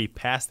 he's already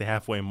passed the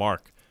halfway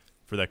mark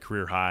for that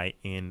career high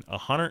in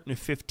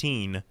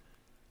 115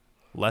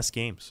 less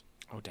games.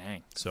 Oh,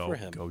 dang. So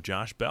go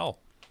Josh Bell.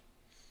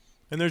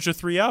 And there's your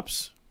 3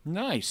 ups.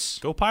 Nice.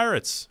 Go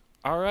Pirates.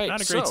 All right.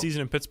 Not a great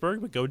season in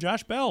Pittsburgh, but go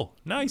Josh Bell.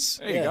 Nice.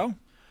 There you go.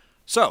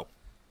 So,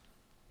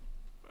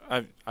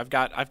 I've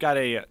got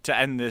a to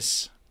end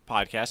this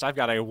podcast. I've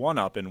got a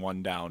 1-up and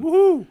 1 down.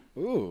 Woohoo!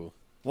 Ooh.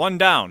 1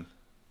 down.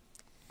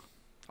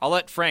 I'll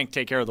let Frank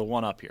take care of the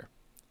 1-up here.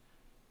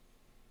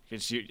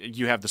 Because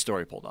you have the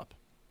story pulled up.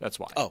 That's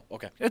why. Oh,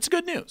 okay. It's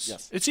good news.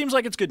 Yes. It seems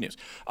like it's good news.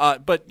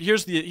 But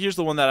here's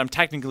the one that I'm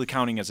technically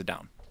counting as a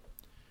down.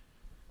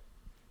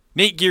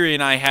 Nate Geary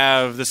and I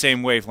have the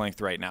same wavelength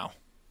right now.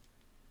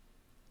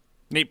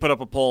 Nate put up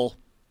a poll.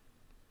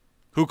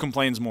 Who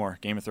complains more,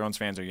 Game of Thrones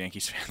fans or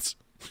Yankees fans?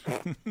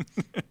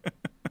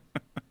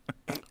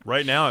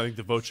 Right now, I think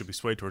the vote should be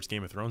swayed towards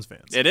Game of Thrones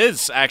fans. It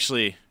is,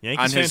 actually.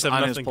 Yankees fans have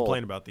nothing to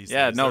complain about these days.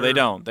 Yeah, no, they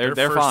don't. They're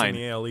first fine.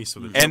 in the AL East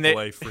with a And they-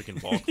 AAA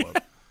freaking ball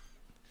club.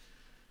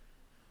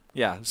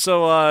 Yeah,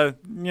 so,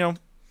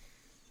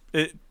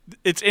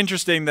 it's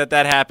interesting that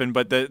happened,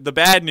 but the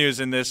bad news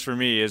in this for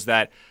me is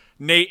that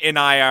Nate and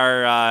I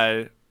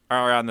are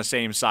on the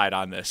same side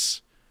on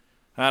this.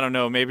 I don't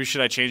know, maybe should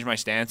I change my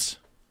stance?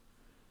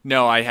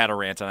 No, I had a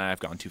rant on that. I've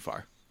gone too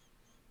far.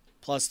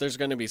 Plus, there's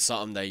going to be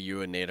something that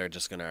you and Nate are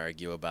just going to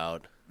argue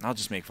about. I'll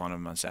just make fun of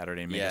him on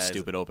Saturday and make a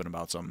stupid open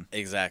about something.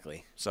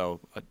 Exactly. So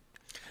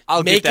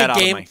I'll get that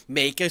out of my...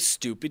 Make a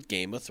stupid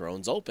Game of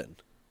Thrones open.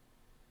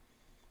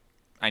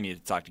 I need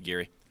to talk to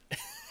Geary.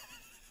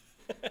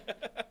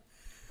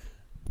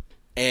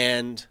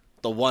 And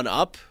the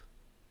 1-up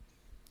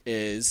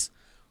is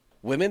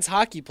women's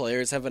hockey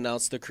players have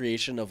announced the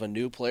creation of a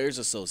new players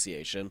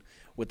association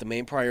with the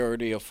main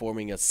priority of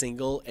forming a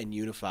single and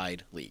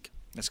unified league.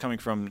 That's coming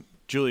from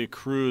Julia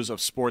Cruz of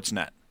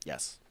Sportsnet.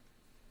 Yes.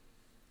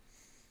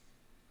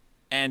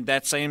 And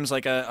that seems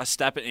like a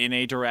step in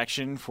a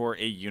direction for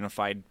a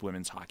unified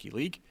women's hockey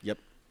league. Yep.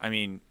 I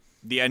mean,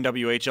 the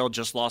NWHL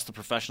just lost the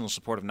professional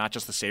support of not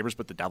just the Sabres,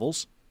 but the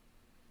Devils.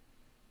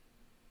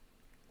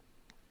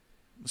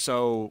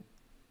 So,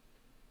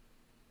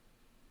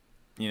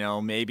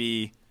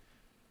 maybe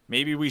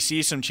we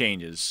see some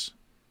changes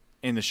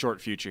in the short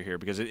future here,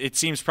 because it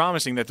seems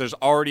promising that there's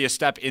already a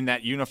step in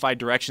that unified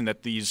direction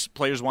that these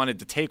players wanted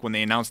to take when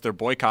they announced their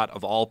boycott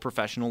of all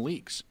professional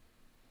leagues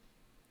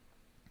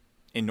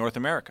in North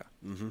America.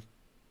 Mm-hmm.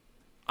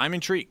 I'm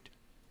intrigued.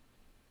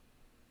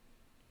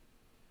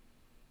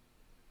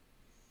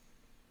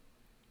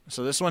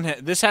 So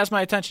this has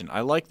my attention.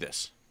 I like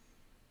this.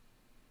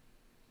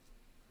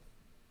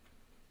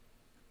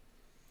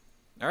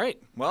 All right.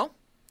 Well,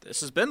 this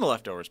has been the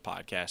Leftovers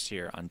podcast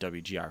here on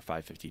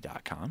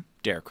WGR550.com.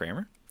 Derek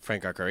Kramer.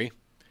 Frank Arcuri.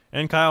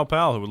 And Kyle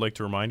Powell, who would like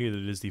to remind you that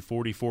it is the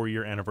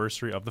 44-year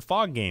anniversary of the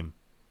Fog game.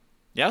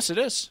 Yes, it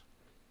is.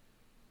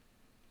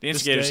 The This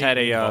Instigators day had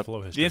in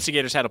Buffalo history. the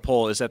Instigators had a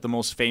poll. Is that the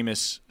most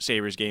famous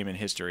Sabres game in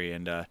history?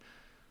 And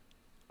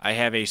I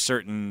have a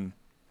certain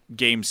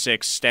Game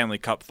 6 Stanley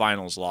Cup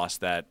Finals loss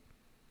that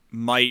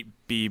might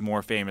be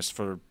more famous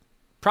for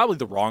probably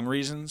the wrong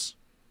reasons.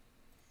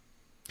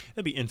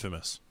 That'd be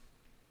infamous.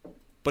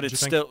 But Don't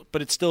it's you think?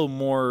 it's still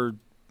more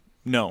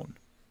known,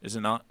 is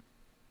it not?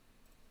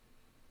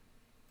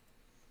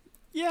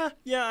 Yeah.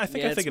 I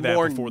think I it's think of that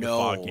more before the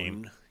known. Fog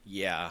game.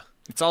 Yeah.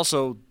 It's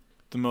also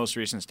the most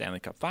recent Stanley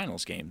Cup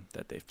Finals game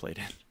that they've played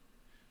in.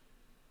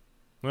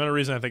 The only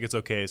reason I think it's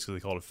okay is because they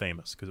called it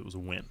famous, because it was a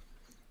win.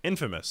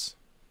 Infamous.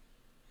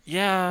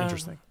 Yeah.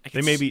 Interesting.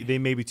 They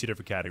may be two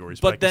different categories,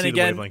 but I can see the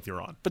wavelength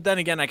you're on. But then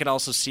again, I could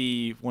also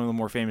see one of the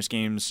more famous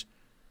games,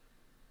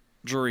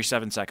 Drury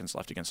 7 seconds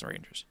left against the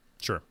Rangers.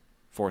 Sure.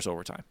 Force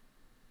overtime.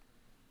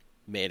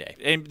 Mayday.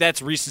 And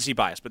that's recency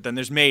bias, but then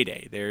there's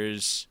Mayday.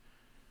 There's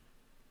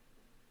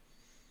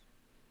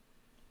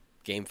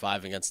Game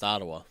 5 against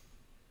Ottawa.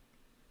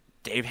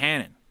 Dave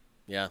Hannon.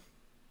 Yeah.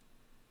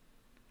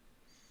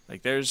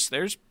 Like there's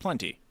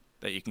plenty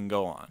that you can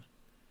go on.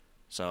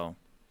 So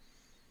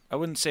I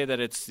wouldn't say that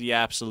it's the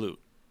absolute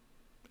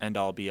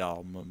end-all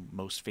be-all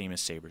most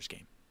famous Sabres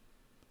game.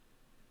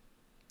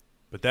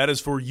 But that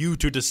is for you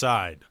to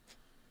decide.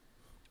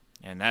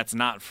 And that's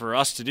not for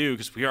us to do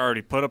because we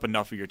already put up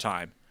enough of your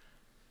time.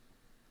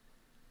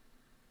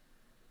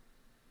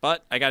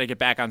 But I got to get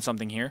back on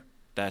something here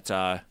that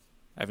I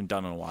haven't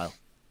done in a while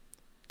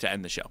to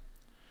end the show.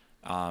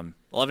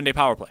 11-day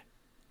power play.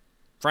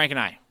 Frank and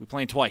I, we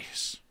playing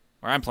twice.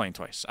 Or I'm playing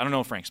twice. I don't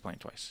know if Frank's playing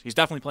twice. He's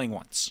definitely playing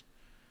once.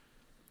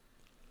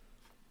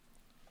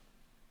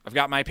 I've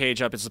got my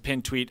page up. It's a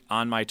pinned tweet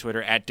on my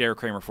Twitter at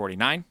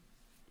DerekKramer49.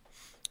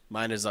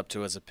 Mine is up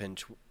to as a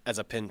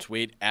pinned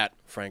tweet at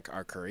Frank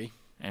R. Curry.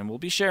 And we'll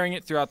be sharing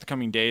it throughout the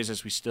coming days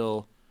as we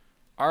still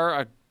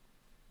are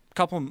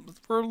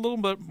we're a little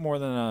bit more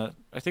than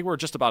I think we're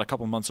just about a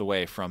couple months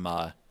away from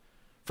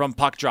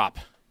puck drop.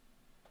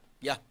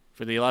 Yeah.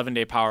 For the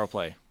 11-day power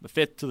play, the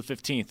 5th to the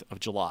 15th of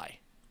July.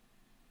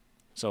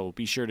 So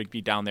be sure to be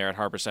down there at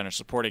Harbor Center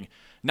supporting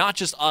not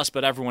just us,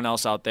 but everyone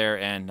else out there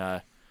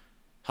and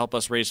help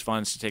us raise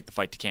funds to take the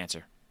fight to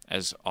cancer,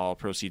 as all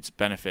proceeds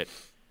benefit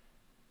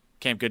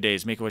Camp Good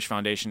Days, Make-A-Wish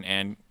Foundation,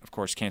 and, of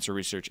course, cancer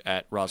research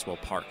at Roswell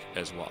Park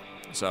as well.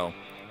 So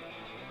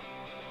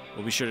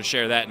we'll be sure to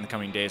share that in the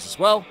coming days as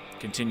well,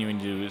 continuing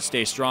to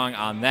stay strong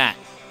on that.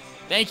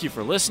 Thank you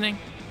for listening.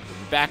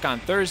 We'll be back on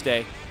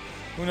Thursday.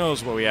 Who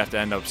knows what we have to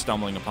end up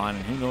stumbling upon,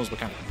 and who knows what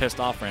kind of pissed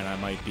off rant I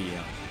might be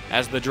on.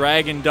 As the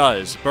dragon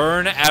does,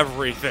 burn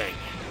everything.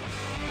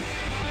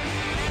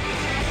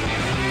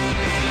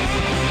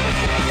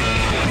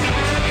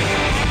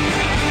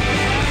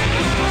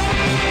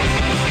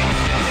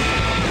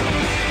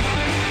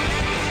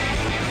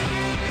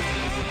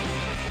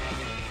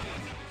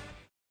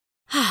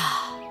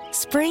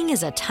 Spring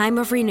is a time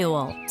of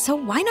renewal, so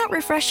why not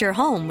refresh your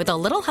home with a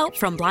little help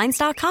from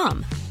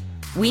Blinds.com?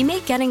 We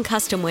make getting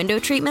custom window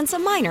treatments a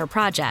minor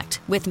project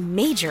with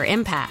major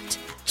impact.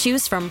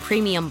 Choose from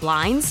premium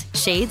blinds,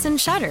 shades,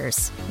 and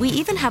shutters. We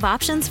even have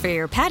options for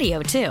your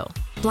patio, too.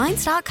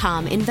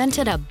 Blinds.com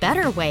invented a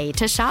better way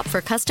to shop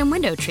for custom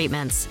window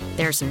treatments.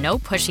 There's no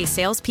pushy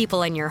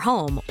salespeople in your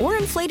home or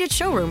inflated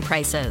showroom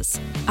prices.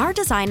 Our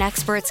design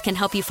experts can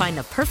help you find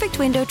the perfect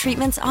window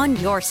treatments on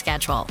your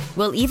schedule.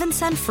 We'll even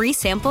send free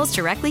samples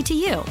directly to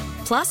you.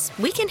 Plus,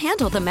 we can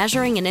handle the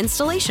measuring and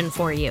installation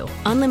for you.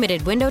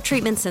 Unlimited window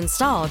treatments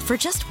installed for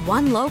just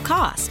one low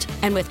cost.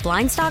 And with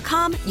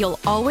Blinds.com, you'll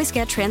always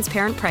get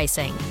transparent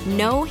pricing.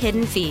 No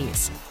hidden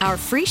fees. Our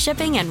free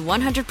shipping and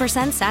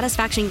 100%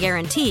 satisfaction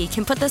guarantee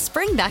can put the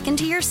spring back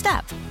into your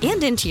step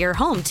and into your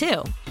home,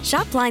 too.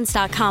 Shop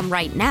Blinds.com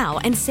right now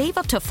and save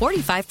up to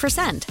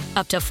 45%.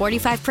 Up to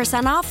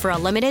 45% off for a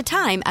limited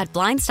time at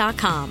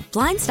Blinds.com.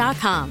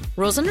 Blinds.com.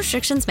 Rules and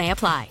restrictions may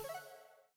apply.